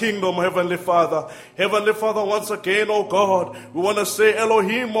of the kingdom, Heavenly Father. Heavenly Father, once again, oh God, we want to say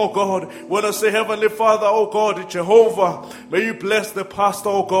Elohim, oh God. We want to say Heavenly Father, oh God, Jehovah. May you bless the pastor,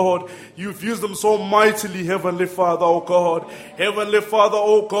 oh God. You've used them so mightily, Heavenly Father, oh God. Heavenly Father,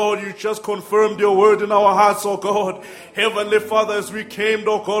 oh God, you just confirmed your word in our hearts, oh God. Heavenly Father, as we came,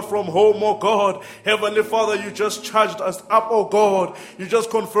 oh God, from home, oh God. Heavenly Father, you just charged us up, oh God. You just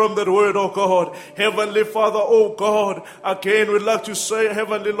confirmed that word, oh God. Heavenly Father, oh God. Again, we'd like to say,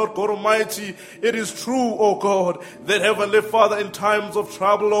 Heavenly Lord God Almighty, it is true, oh God, that Heavenly Father, in times of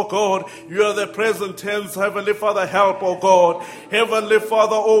trouble, oh God, you are the present tense, Heavenly Father, help, oh God. Heavenly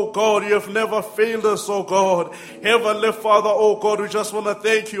Father, oh God, you have never failed us, oh God. Heavenly Father, oh God, we just want to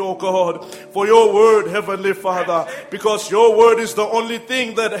thank you, oh God, for your word, Heavenly Father, because your word is the only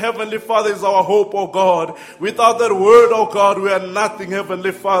thing that, Heavenly Father, is our hope, oh God. Without that word, oh God, we are nothing,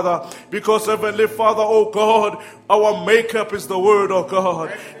 Heavenly Father, because, Heavenly Father, oh God, our makeup is the word, oh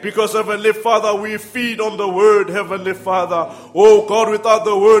God. Because, Heavenly Father, we feed on the word, Heavenly Father. Oh God, without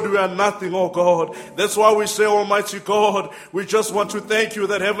the word, we are nothing, oh God. That's why we say, Almighty God, we just want to thank you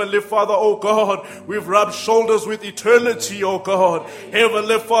that, Heavenly Father, oh God, we've rubbed shoulders with eternity, oh God.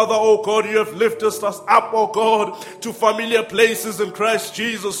 Heavenly Father, oh God, you have lifted us up, oh God, to familiar places in Christ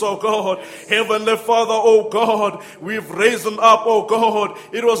Jesus, oh God. Heavenly Father, oh God, we've risen up, oh God.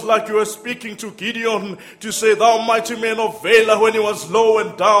 It was like you were speaking to Gideon to say, thou mighty man of valor, when he was low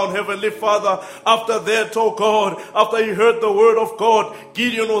and down, Heavenly Father. After that, oh God, after he heard the word of God,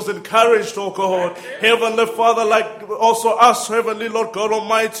 Gideon was encouraged, oh God. Heavenly Father, like also us, Heavenly Lord God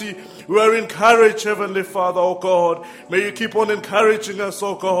Almighty, we are encouraged, Heavenly Father, oh God. May you keep on encouraging us,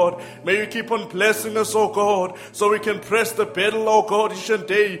 oh God. May you keep on blessing us, oh God, so we can press the battle, oh God, each and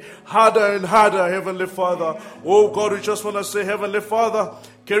day harder and harder, Heavenly Father. Oh God, we just want to say, Heavenly Father,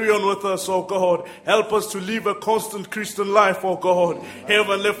 carry on with us, oh God. Help us to live a constant Christian life, oh God.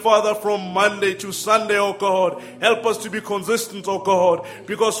 Heavenly Father, from Monday to Sunday, oh God. Help us to be consistent, oh God.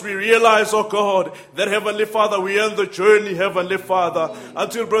 Because we realize, oh God, that, Heavenly Father, we are on the journey, Heavenly Father.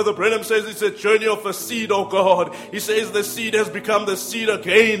 Until Brother Branham says it's a journey of a seed, oh God. He says the seed has become the seed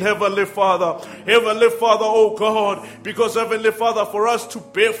again, Heavenly Father. Heavenly Father, oh God. Because, Heavenly Father, for us to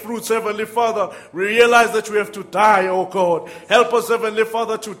bear fruits, Heavenly Father, we realize that we have to die, oh God. Help us, Heavenly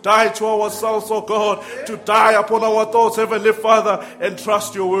Father, to die to ourselves, oh God, to die upon our thoughts, Heavenly Father, and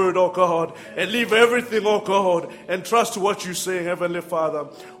trust your word, oh God, and leave everything, oh God, and trust what you say, Heavenly Father.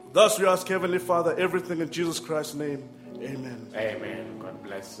 Thus we ask, Heavenly Father, everything in Jesus Christ's name. Amen. Amen. God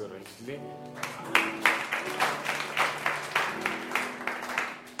bless you richly.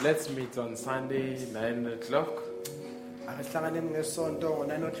 Let's meet on Sunday, 9 o'clock. Asihlanganeni ngesonto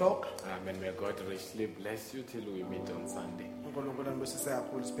ngo-9 o'clock. And may God richly bless you till we meet on Sunday. uNkulunkulu anibusise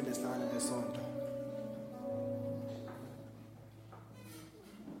kakhulu siphinde sihlangane ngesonto.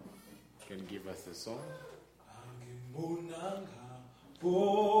 can give us a song.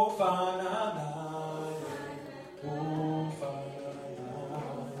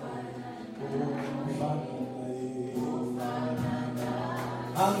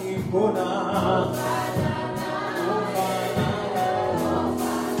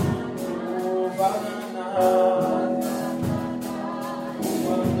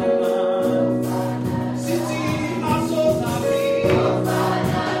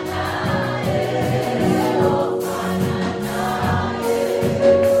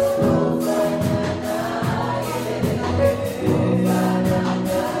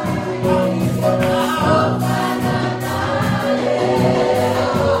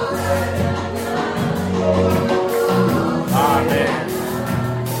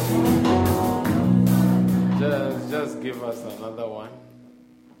 Just give us another one.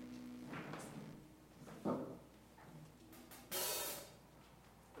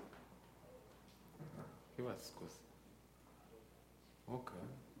 Give us, okay.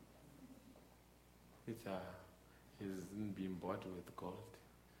 It's hasn't been bought with gold.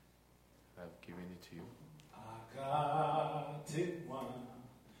 I've given it to you.